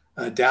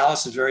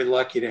Dallas is very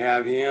lucky to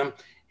have him.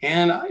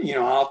 And,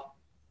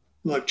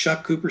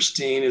 Chuck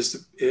Cooperstein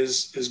is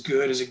as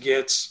good as it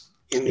gets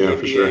in the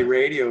NBA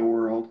radio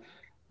world.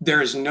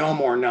 There is no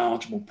more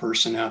knowledgeable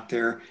person out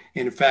there.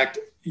 And in fact,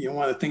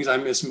 one of the things I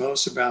miss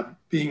most about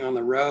being on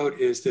the road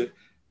is that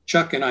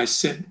Chuck and I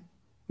sit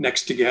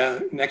next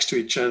to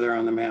each other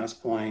on the Mavs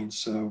plane.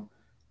 So,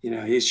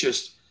 he's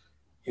just,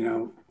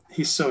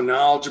 he's so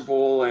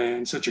knowledgeable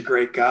and such a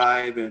great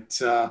guy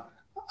that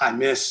I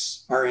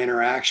miss our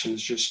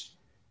interactions, just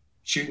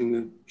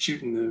shooting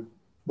the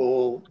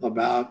bull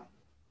about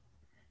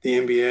the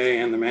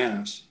NBA and the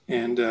Mavs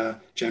and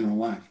general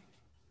life.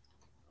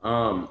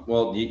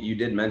 Well, you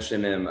did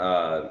mention him.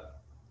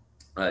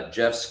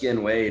 Jeff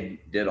Skin Wade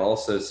did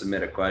also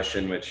submit a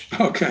question, which we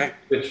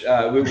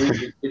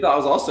thought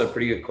was also a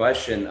pretty good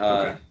question.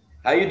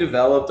 How you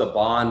developed a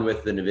bond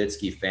with the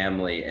Nowitzki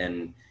family,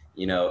 and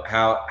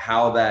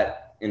how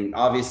that, and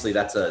obviously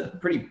that's a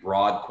pretty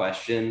broad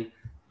question,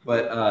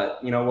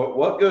 but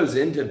what goes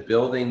into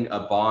building a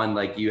bond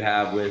like you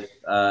have with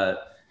the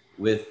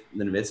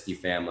Nowitzki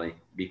family?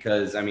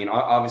 Because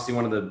obviously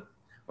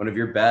one of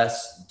your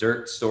best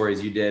Dirk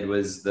stories you did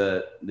was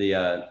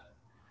the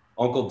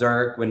Uncle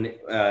Dirk when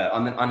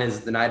on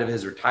the night of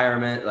his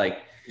retirement.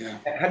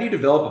 How do you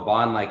develop a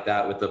bond like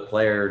that with a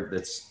player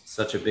that's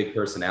such a big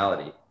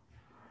personality?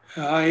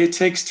 It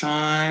takes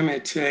time.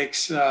 It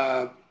takes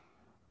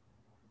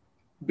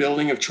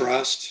building of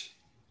trust.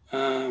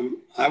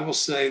 I will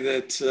say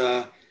that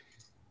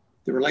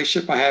the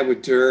relationship I had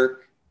with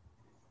Dirk,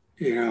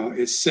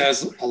 it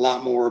says a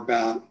lot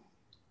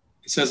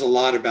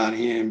about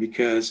him,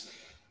 because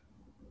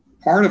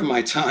part of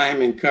my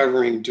time in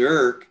covering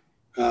Dirk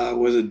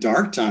was a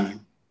dark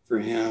time for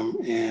him.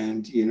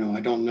 And, I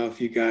don't know if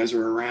you guys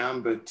were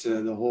around, but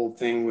the whole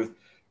thing with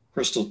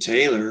Crystal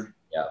Taylor,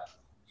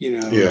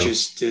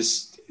 just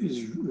is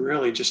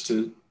really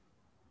it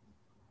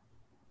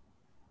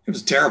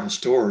was a terrible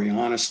story,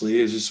 honestly.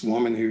 It was this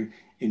woman who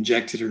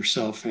injected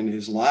herself into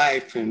his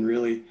life and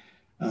really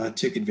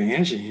took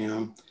advantage of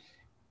him.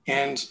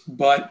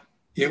 But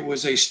it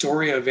was a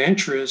story of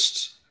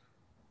interest,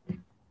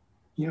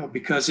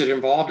 because it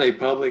involved a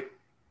public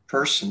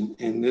person.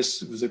 And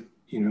this was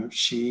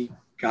she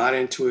got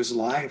into his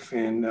life,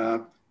 and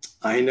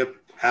I ended up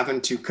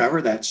having to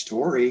cover that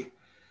story.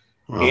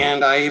 Wow.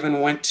 And I even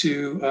went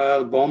to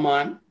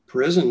Beaumont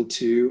prison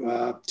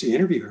to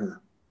interview her.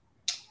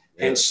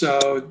 Yeah. And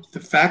so the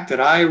fact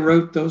that I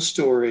wrote those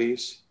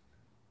stories,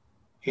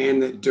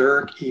 and that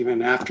Dirk,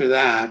 even after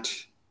that,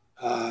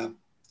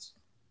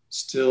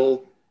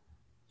 still,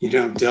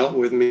 dealt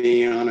with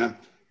me on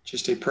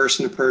just a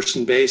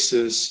person-to-person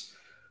basis,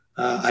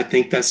 I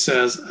think that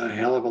says a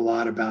hell of a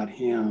lot about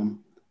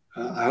him.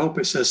 I hope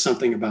it says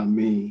something about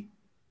me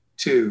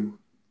too,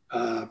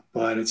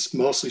 but it's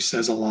mostly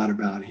says a lot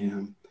about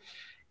him.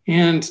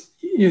 And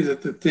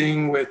the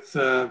thing with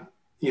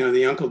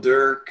the Uncle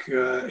Dirk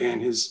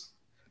and his,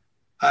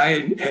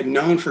 I had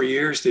known for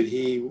years that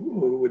he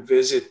would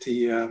visit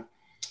the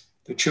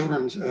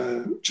Children's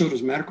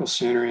Medical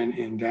Center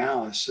in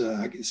Dallas.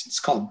 I guess it's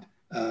called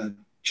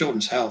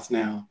Children's Health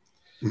now.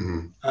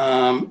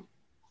 Mm-hmm.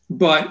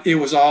 But it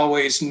was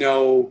always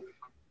it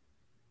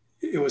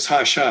was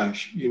hush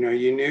hush. You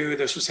knew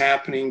this was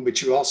happening,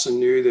 but you also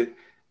knew that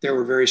there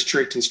were very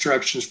strict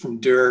instructions from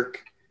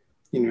Dirk,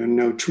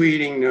 no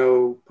tweeting,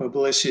 no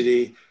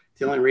publicity.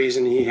 The only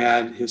reason he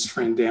had his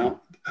friend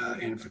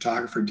and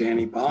photographer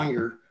Danny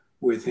Bollinger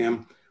with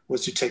him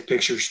was to take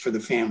pictures for the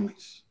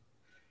families.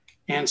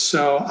 And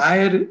so I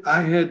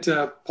had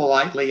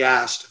politely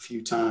asked a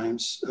few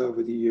times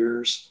over the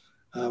years,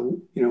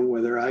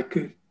 whether I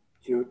could,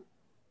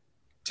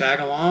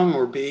 tag along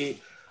or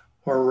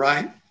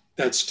write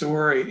that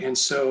story. And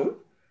so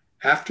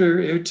after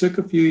it took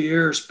a few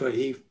years, but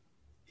he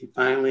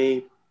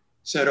finally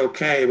said,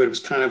 okay, but it was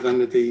kind of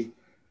with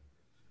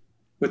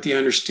the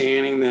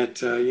understanding that,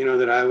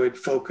 that I would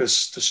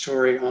focus the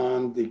story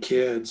on the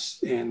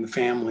kids and the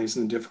families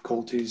and the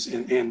difficulties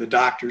and the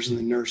doctors and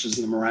the nurses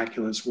and the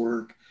miraculous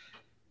work.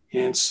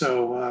 And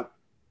so,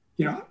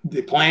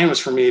 the plan was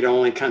for me to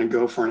only kind of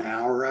go for an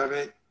hour of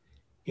it.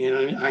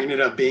 And I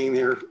ended up being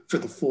there for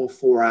the full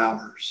 4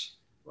 hours.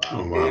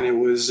 Wow. And it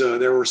was,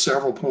 there were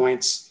several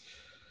points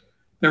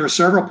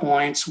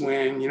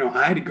when,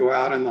 I had to go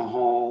out in the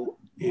hall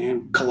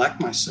and collect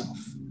myself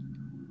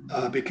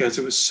because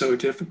it was so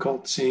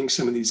difficult seeing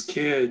some of these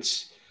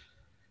kids,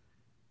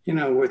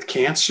 with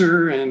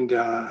cancer and,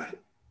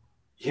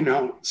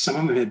 some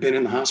of them had been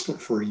in the hospital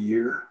for a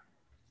year.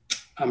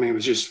 I mean, it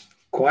was just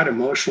quite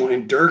emotional.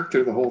 And Dirk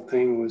through the whole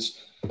thing was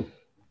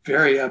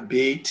very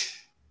upbeat.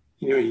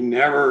 He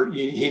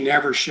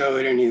never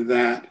showed any of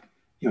that.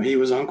 He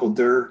was Uncle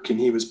Dirk and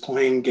he was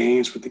playing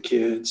games with the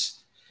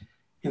kids.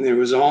 And there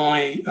was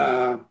only,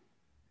 it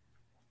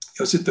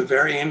was at the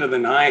very end of the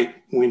night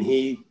when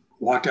he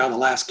walked out of the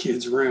last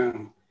kid's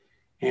room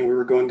and we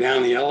were going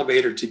down the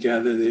elevator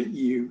together that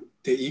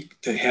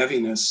the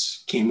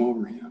heaviness came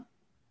over him.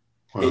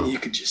 Wow. And you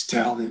could just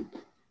tell that,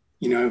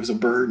 it was a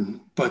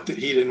burden, but that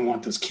he didn't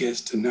want those kids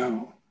to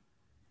know.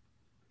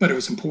 But it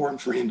was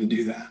important for him to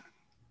do that.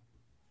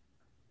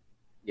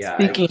 Yeah.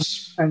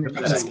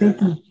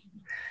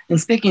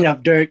 Speaking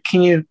of Dirk,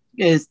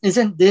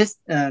 isn't this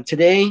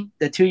today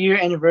the 2-year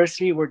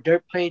anniversary where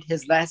Dirk played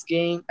his last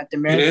game at the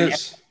American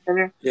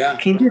Center? Yeah.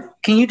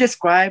 Can you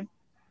describe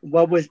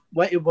what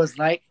it was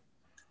like?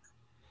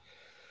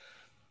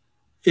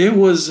 It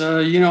was,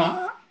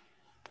 I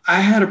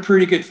had a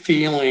pretty good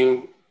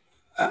feeling.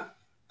 I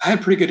had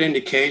a pretty good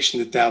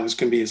indication that was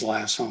going to be his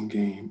last home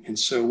game. And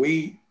so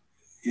and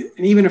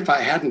even if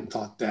I hadn't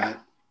thought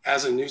that,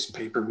 as a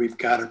newspaper, we've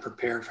got to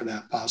prepare for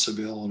that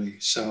possibility.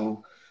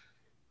 So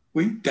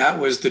that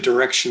was the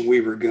direction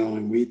we were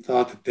going. We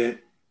thought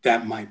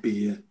that might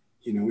be it.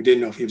 We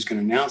didn't know if he was going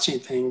to announce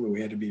anything, but we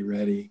had to be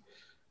ready.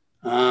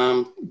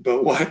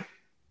 But what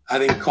I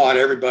think caught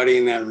everybody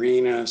in that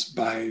arena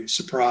by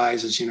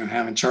surprise is,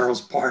 having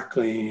Charles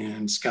Barkley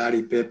and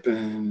Scottie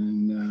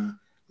Pippen and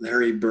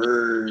Larry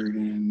Bird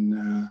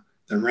and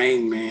the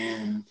Rain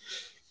Man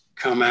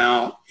come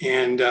out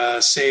and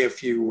say a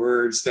few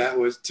words. That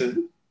was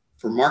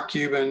for Mark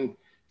Cuban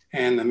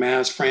and the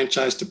Mavs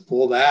franchise to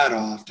pull that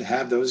off, to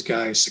have those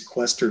guys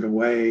sequestered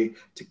away,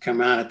 to come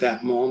out at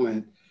that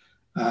moment.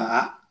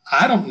 I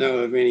don't know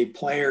of any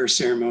player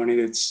ceremony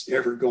that's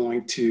ever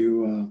going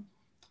to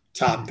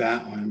top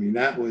that one. I mean,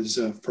 that was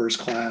first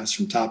class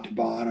from top to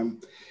bottom.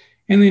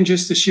 And then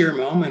just the sheer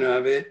moment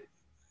of it,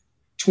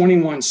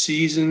 21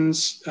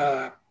 seasons,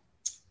 and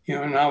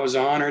I was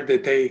honored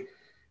that they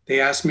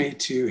asked me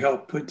to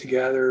help put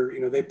together,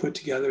 they put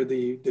together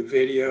the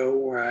video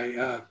where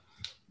I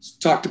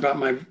talked about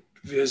my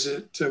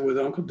visit with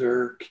Uncle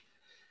Dirk.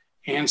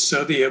 And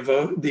so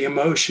the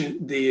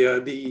emotion,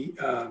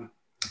 the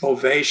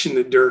ovation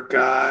that Dirk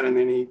got, and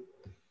then he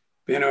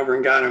bent over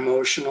and got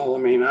emotional. I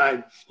mean,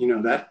 that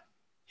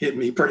hit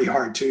me pretty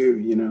hard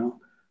too,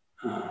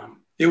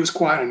 it was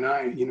quite a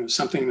night,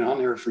 something I'll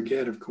never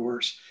forget, of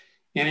course.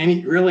 And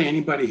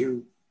anybody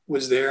who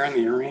was there in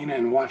the arena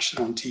and watched it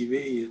on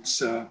TV,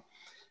 it's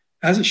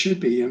as it should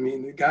be. I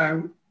mean, the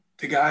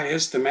guy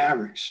is the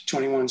Mavericks,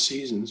 21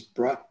 seasons,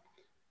 brought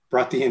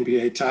the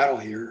NBA title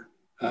here,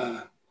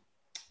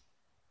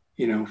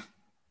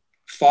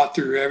 fought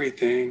through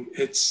everything.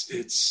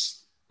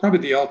 It's probably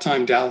the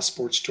all-time Dallas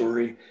sports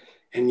story.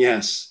 And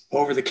yes,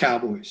 over the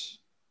Cowboys.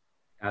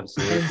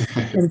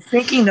 Absolutely. And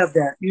thinking of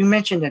that, you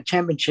mentioned the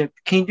championship.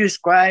 Can you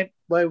describe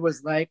what it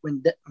was like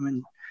when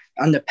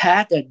on the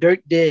path that Dirk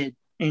did,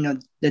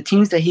 the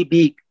teams that he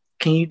beat?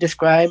 Can you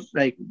describe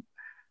what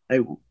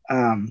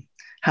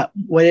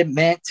it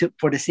meant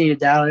for the city of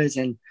Dallas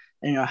and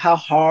how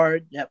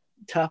hard that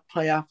tough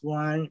playoff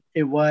run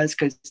it was?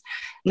 Because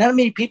not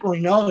many people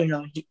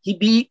know. He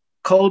beat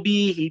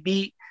Kobe. He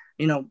beat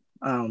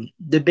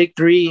the big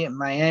three in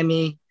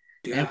Miami,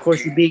 and of course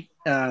he beat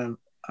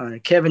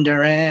Kevin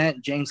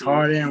Durant, James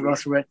Harden,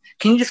 Russell Westbrook.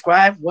 Can you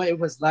describe what it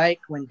was like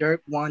when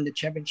Dirk won the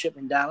championship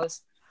in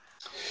Dallas?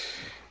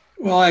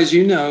 Well, as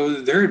you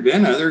know, there had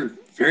been other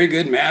very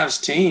good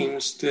Mavs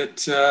teams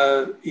that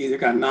either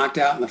got knocked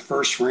out in the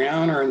first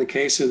round, or in the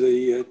case of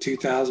the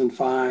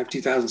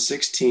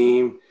 2005-2006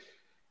 team,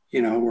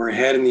 were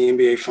ahead in the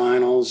NBA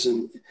Finals.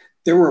 And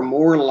there were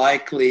more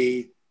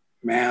likely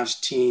Mavs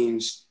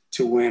teams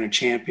to win a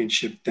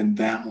championship than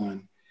that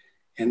one.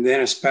 And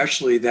then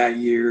especially that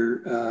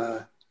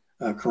year,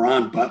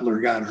 Caron Butler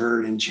got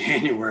hurt in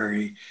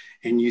January,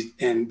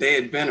 and they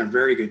had been a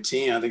very good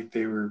team. I think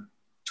they were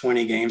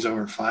 20 games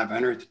over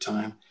 500 at the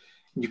time.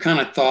 And you kind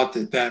of thought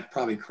that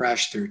probably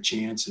crashed their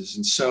chances.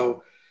 And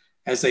so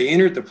as they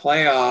entered the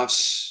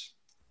playoffs,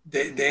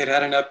 they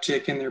had an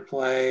uptick in their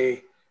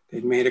play.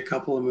 They'd made a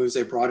couple of moves.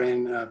 They brought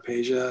in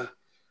Peja,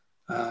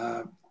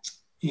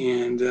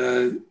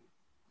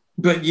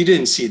 but you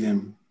didn't see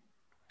them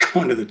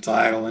going to the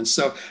title. And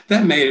so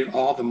that made it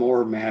all the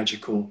more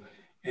magical.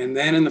 And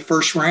then in the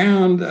first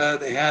round,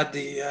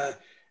 they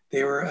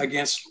were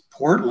against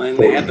Portland.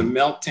 They had the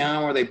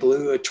meltdown where they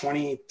blew a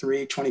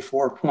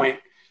 24 point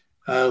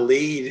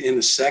lead in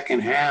the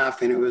second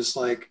half. And it was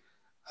like,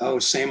 oh,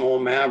 same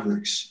old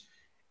Mavericks.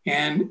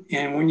 And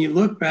when you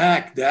look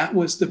back, that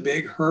was the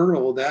big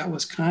hurdle. That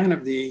was kind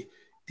of the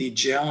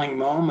gelling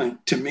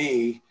moment to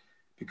me,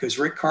 because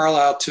Rick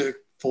Carlisle took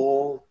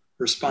full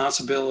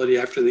responsibility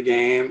after the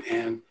game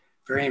and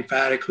very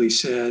emphatically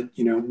said,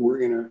 we're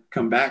going to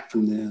come back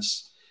from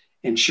this.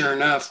 And sure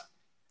enough,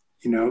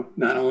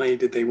 not only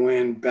did they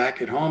win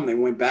back at home, they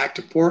went back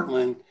to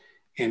Portland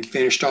and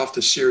finished off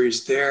the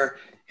series there.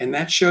 And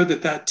that showed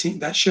that team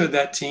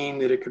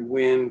that it could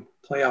win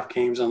playoff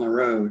games on the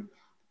road.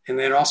 And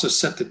then also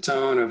set the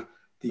tone of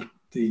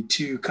the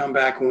two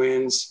comeback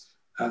wins.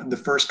 The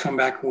first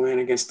comeback win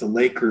against the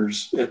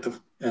Lakers at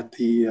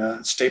the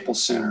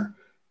Staples Center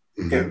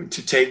to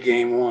take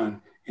game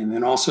one, and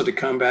then also to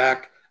come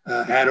back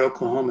at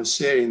Oklahoma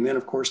City, and then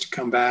of course to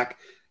come back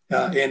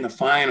in the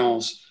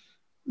finals.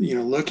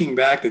 Looking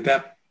back at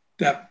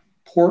that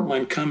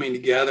Portland coming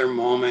together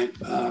moment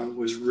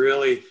was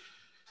really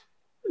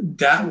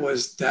that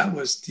was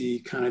the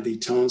kind of the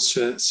tone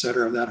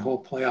setter of that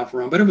whole playoff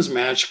run. But it was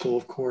magical,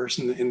 of course,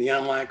 and the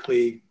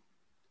unlikely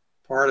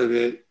part of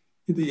it,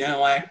 the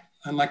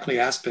unlikely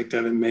aspect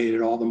of it made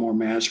it all the more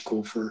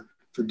magical for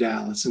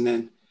Dallas. And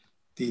then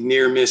the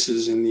near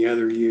misses in the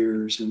other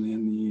years, and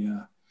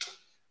then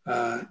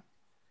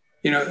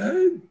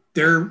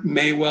there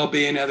may well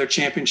be another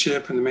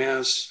championship in the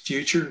Mavs'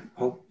 future.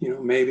 Hope,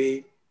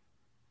 maybe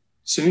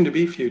soon to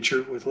be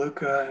future with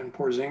Luka and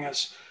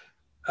Porzingis.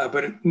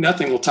 But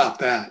nothing will top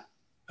that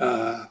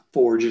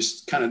for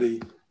just kind of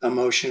the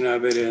emotion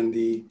of it and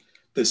the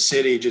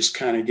city just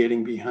kind of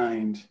getting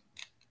behind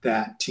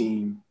that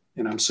team.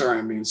 And I'm sorry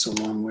I'm being so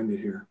long-winded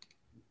here.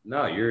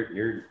 No,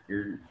 you're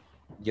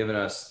giving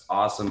us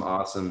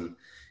awesome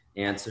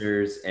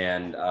answers,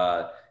 and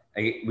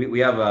we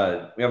have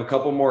a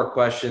couple more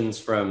questions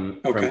from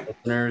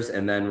listeners,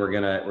 and then we're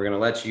gonna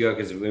let you go,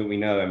 because we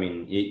know. I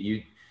mean,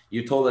 you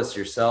told us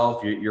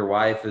yourself your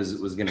wife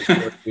was gonna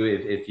kill you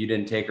if you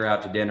didn't take her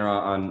out to dinner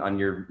on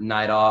your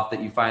night off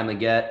that you finally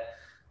get.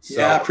 So,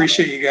 yeah, I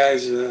appreciate you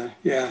guys.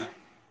 Yeah.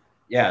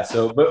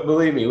 So, but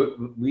believe me,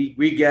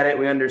 we get it.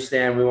 We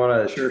understand. We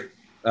want to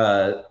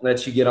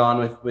let you get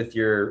on with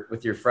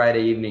your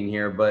Friday evening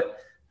here. But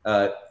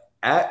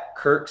at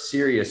Kirk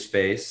Serious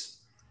Face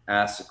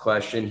asked a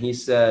question. He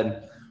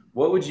said,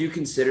 "What would you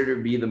consider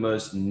to be the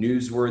most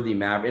newsworthy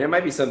Maverick?" And it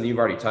might be something you've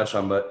already touched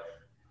on, but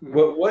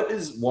what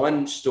is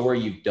one story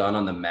you've done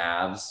on the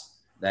Mavs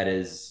that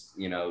is,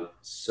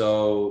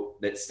 so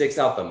that sticks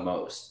out the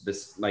most?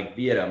 This, like,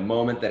 be it a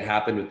moment that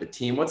happened with the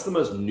team. What's the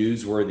most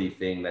newsworthy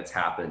thing that's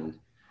happened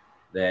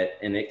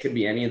and it could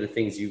be any of the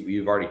things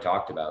you've already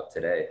talked about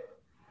today.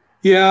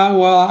 Yeah,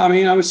 well, I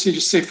mean, I would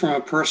just say from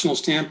a personal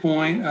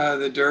standpoint,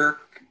 the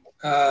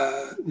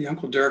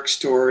Uncle Dirk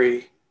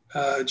story,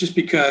 just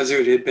because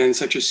it had been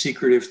such a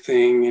secretive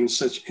thing and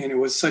it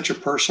was such a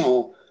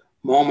personal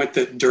moment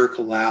that Dirk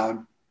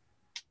allowed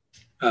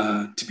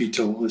to be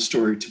told, the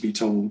story to be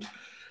told.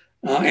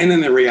 And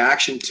then the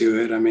reaction to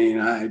it, I mean,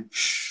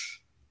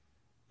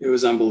 it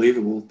was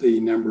unbelievable, the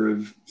number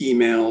of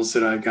emails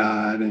that I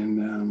got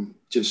and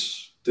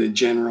just the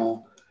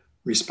general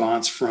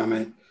response from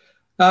it.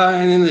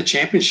 And then the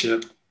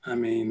championship, I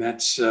mean,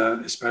 that's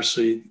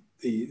especially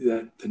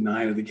the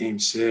night of the Game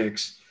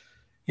 6.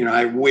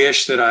 I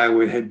wish that I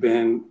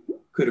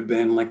could have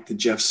been like the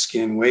Jeff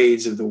Skin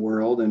Wades of the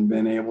world and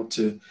been able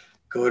to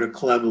go to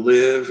Club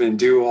Live and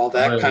do all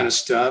that kind of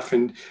stuff.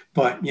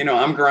 But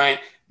I'm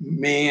grinding.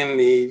 Me and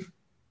the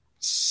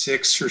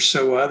 6 or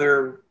so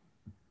other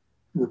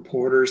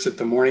reporters that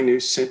the Morning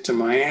News sent to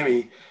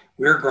Miami,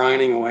 we're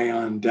grinding away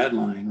on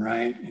deadline,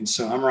 right? And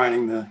so I'm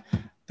writing the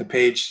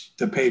page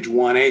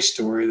 1A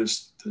story,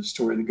 the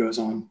story that goes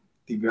on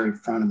the very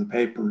front of the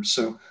paper.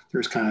 So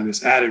there's kind of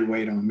this added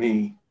weight on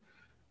me.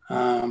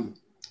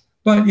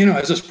 But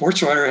as a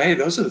sports writer, hey,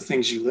 those are the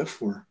things you live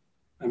for.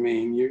 I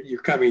mean,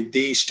 you're covering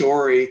the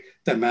story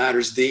that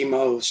matters the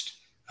most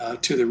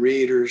to the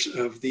readers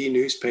of the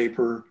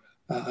newspaper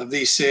of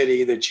the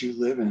city that you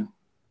live in.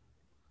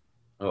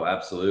 Oh,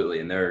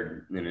 absolutely. And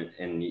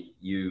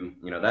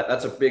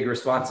that's a big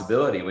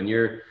responsibility when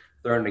you're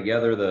throwing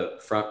together the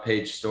front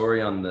page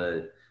story on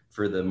the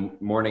for the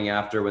morning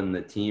after when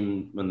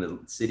the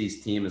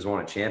city's team has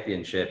won a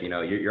championship,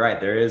 you're right.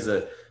 There is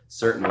a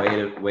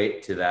certain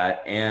weight to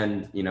that.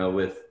 And,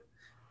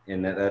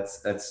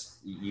 that's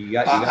you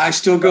got. I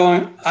still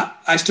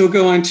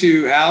go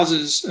into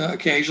houses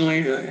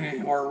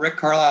occasionally, or Rick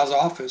Carlisle's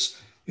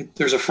office.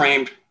 There's a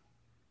framed,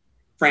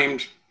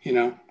 copy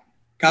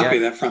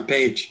of that front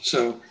page.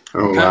 So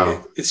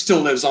it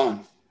still lives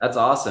on. That's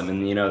awesome.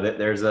 And that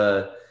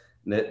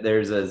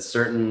there's a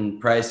certain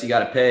price you got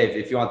to pay.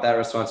 If you want that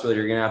responsibility,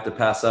 you're going to have to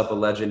pass up a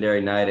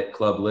legendary night at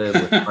Club Live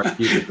with Mark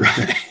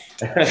Cuban.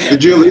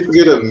 Did you at least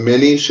get a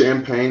mini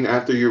champagne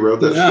after you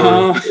wrote that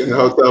story in the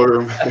hotel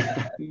room?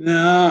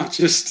 No,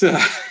 just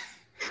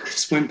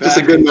went back. Just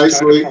a good night's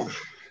sleep.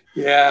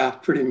 Yeah,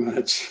 pretty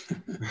much.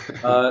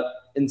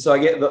 And so I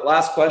get the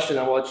last question.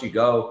 I'll let you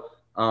go.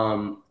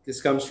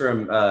 This comes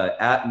from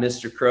at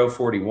Mr. Crow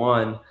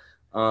 41.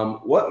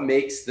 What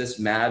makes this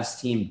Mavs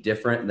team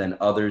different than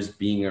others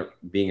being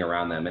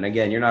around them? And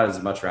again, you're not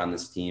as much around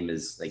this team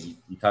as like you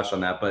touched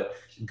on that, but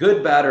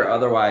good, bad, or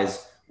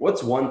otherwise,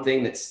 what's one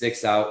thing that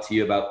sticks out to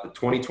you about the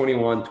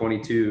 2021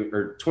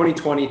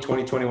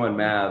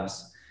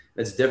 Mavs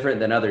that's different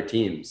than other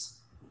teams?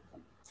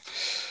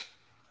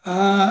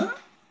 I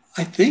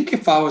think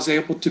if I was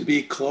able to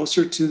be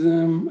closer to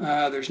them,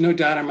 there's no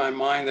doubt in my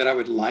mind that I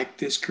would like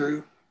this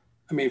crew.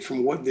 I mean,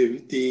 from what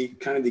the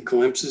kind of the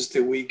glimpses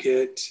that we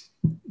get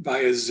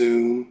via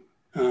Zoom.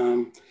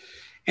 And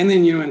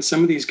then, and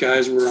some of these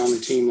guys were on the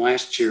team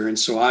last year. And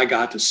so I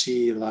got to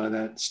see a lot of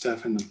that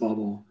stuff in the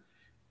bubble.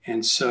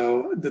 And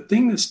so the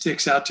thing that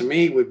sticks out to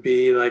me would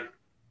be like,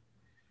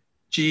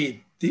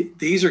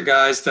 these are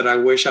guys that I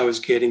wish I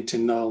was getting to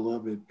know a little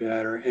bit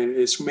better. And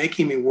it's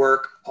making me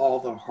work all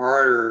the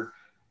harder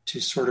to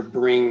sort of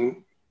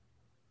bring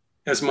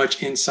as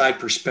much inside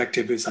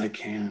perspective as I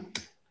can,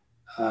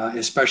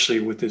 especially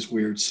with this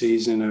weird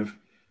season of,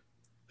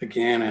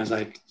 again, as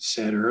I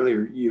said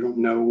earlier, you don't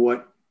know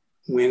what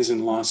wins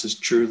and losses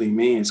truly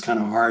mean. It's kind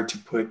of hard to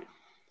put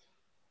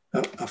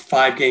a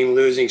 5-game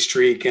losing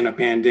streak in a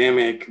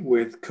pandemic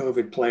with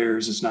COVID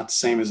players. It's not the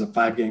same as a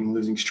 5-game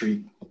losing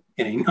streak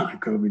in a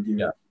non-COVID year.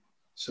 Yeah.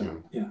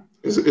 So, yeah.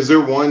 Is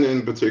there one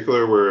in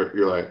particular where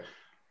you're like,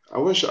 I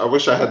wish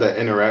I had that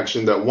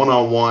interaction, that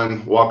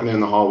one-on-one walking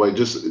in the hallway,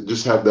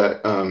 just have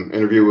that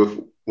interview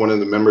with one of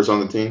the members on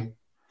the team?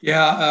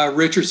 Yeah,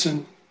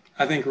 Richardson.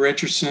 I think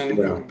Richardson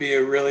would be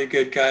a really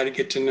good guy to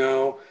get to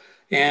know.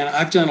 And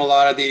I've done a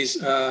lot of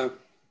these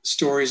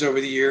stories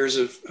over the years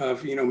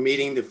of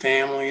meeting the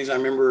families. I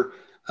remember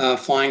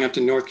flying up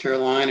to North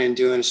Carolina and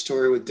doing a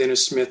story with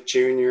Dennis Smith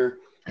Jr.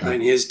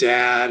 And his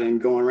dad and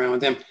going around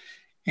with them.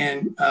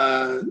 And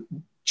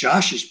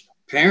Josh's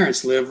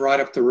parents live right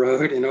up the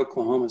road in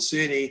Oklahoma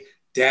City.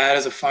 Dad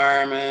is a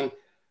fireman.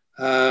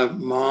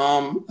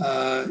 Mom,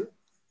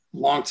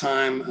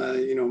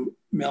 longtime,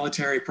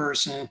 military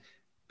person,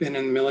 been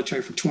in the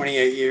military for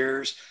 28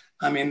 years.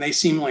 I mean, they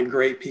seem like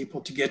great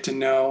people to get to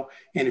know.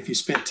 And if you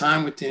spent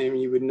time with them,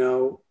 you would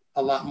know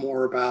a lot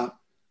more about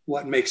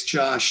what makes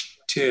Josh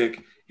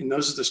tick. And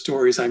those are the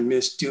stories I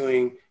miss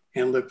doing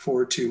and look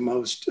forward to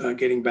most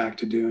getting back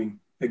to doing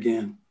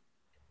again.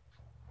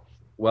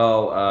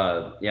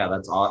 Well, yeah,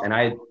 that's all. And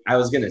I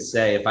was going to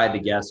say, if I had to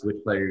guess which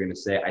player you're going to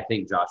say, I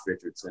think Josh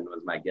Richardson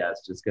was my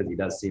guess, just because he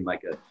does seem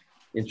like a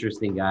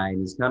interesting guy.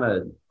 And he's kind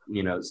of,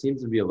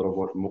 seems to be a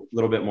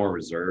little bit more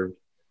reserved.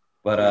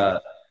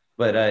 But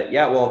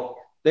yeah, well,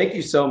 thank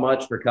you so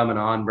much for coming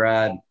on,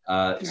 Brad.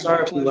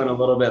 Sorry if we went a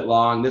little bit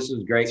long. This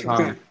was a great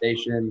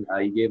conversation.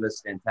 You gave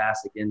us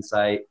fantastic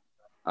insight.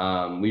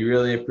 We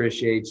really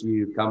appreciate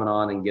you coming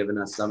on and giving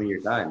us some of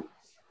your time.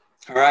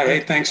 All right. Hey,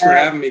 thanks for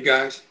having me,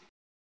 guys.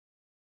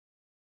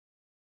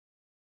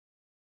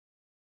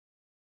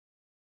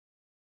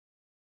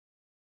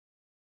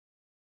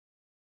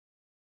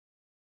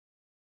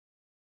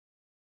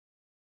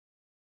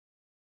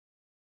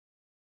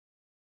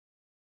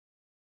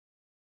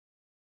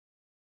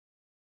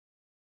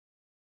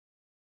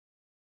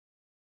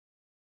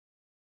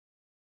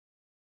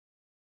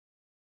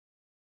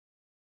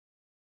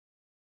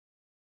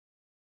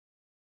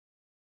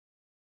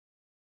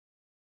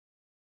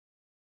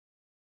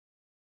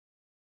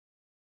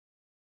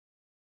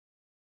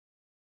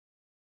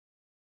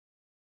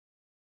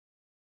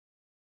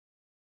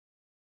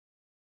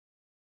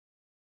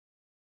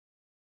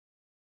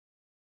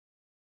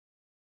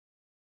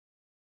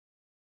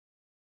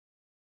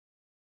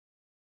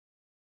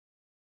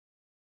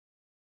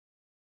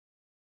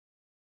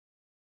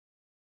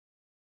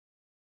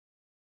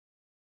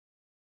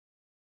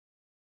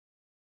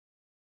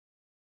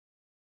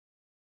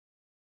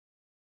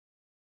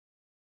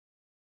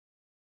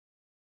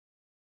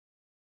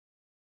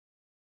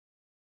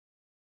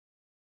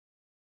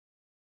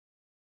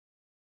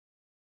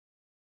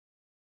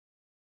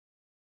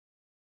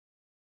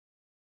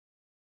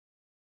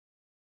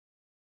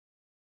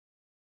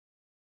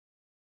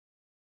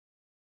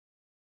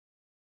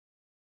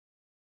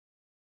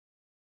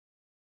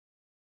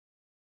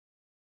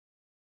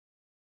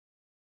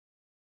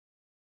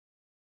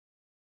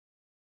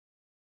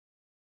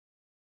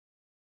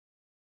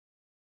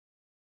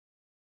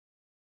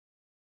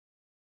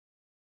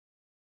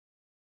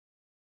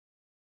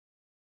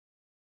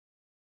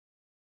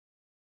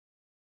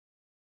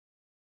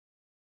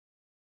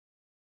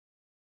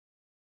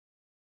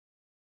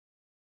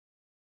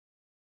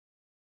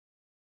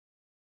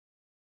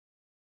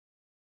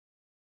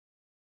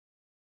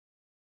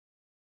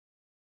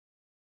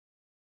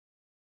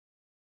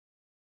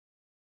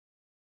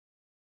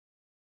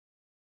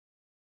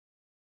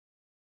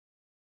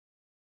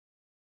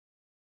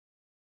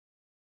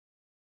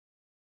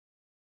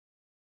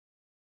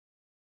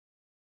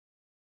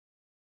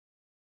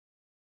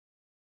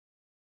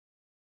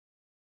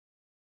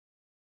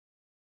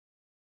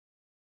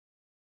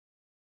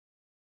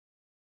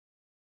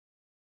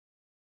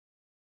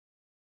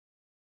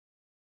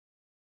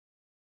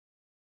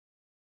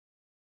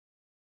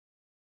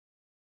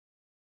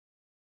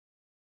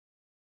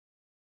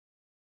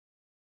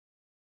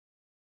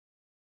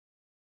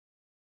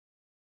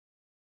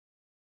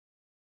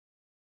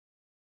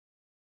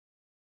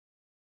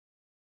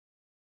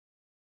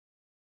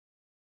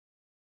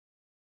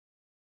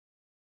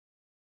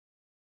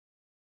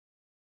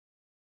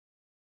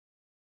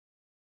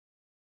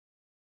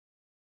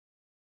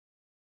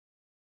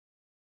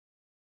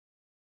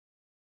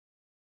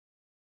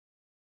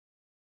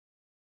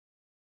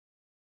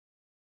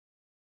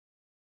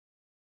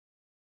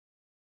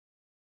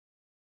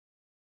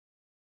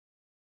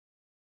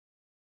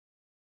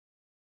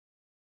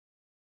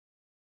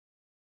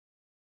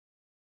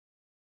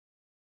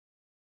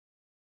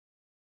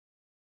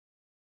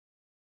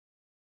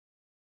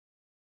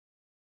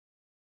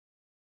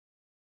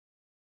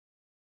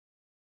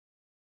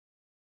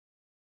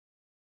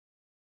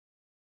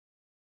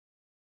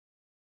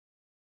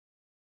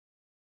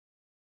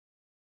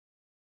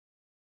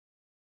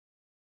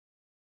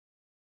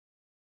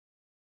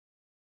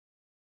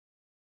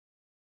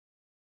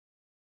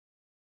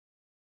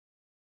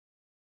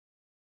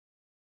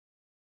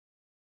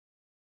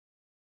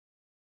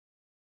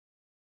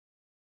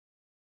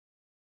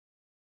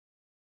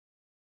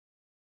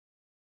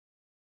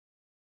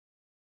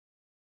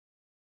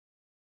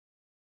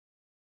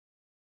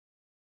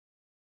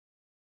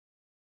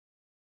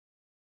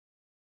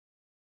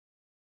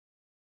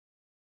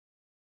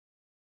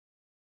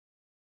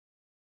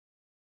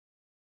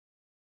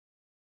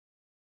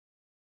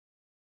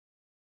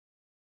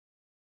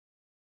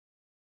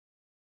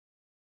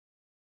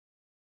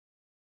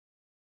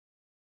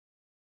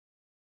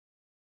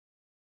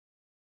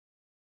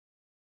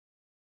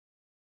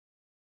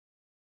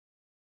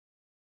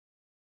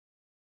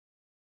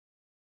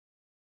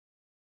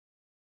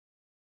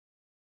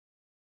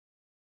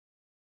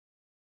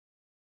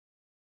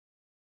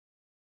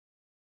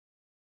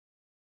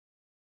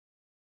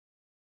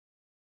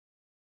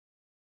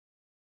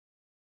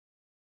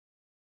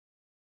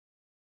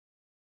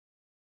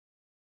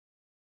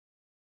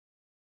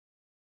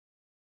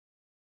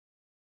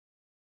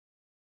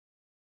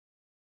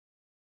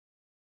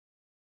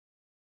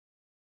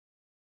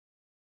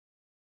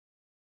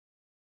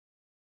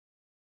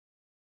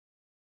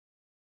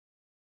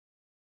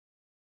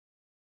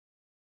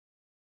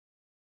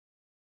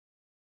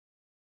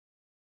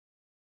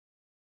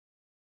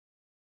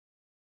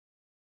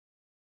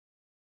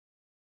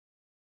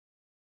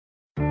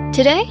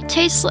 Today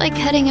tastes like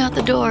heading out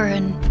the door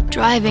and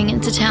driving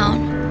into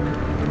town.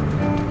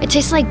 It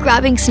tastes like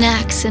grabbing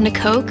snacks and a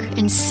Coke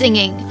and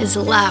singing as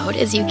loud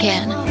as you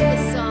can.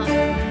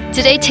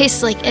 Today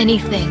tastes like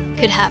anything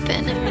could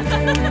happen.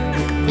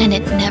 And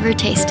it never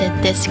tasted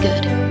this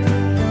good.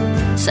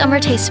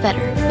 Summer tastes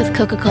better with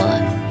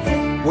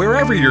Coca-Cola.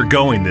 Wherever you're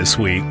going this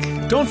week,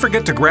 don't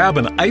forget to grab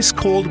an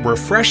ice-cold,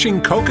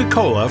 refreshing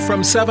Coca-Cola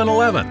from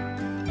 7-Eleven.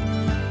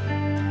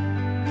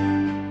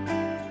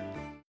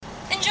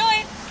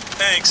 Enjoy!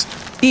 Thanks.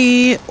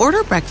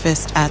 Order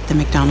breakfast at the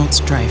McDonald's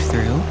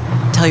drive-thru.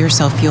 Tell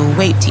yourself you'll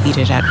wait to eat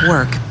it at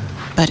work,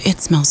 but it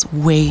smells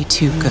way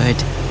too good.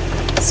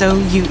 So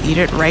you eat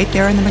it right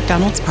there in the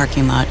McDonald's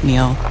parking lot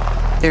meal.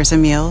 There's a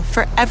meal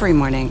for every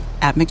morning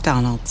at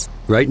McDonald's.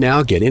 Right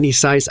now, get any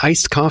size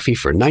iced coffee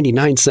for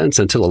 99 cents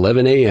until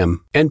 11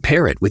 a.m. and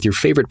pair it with your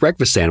favorite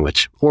breakfast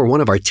sandwich or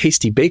one of our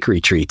tasty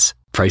bakery treats.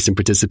 Price and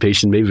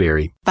participation may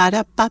vary.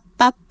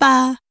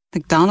 Ba-da-ba-ba-ba.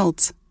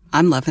 McDonald's.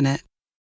 I'm loving it.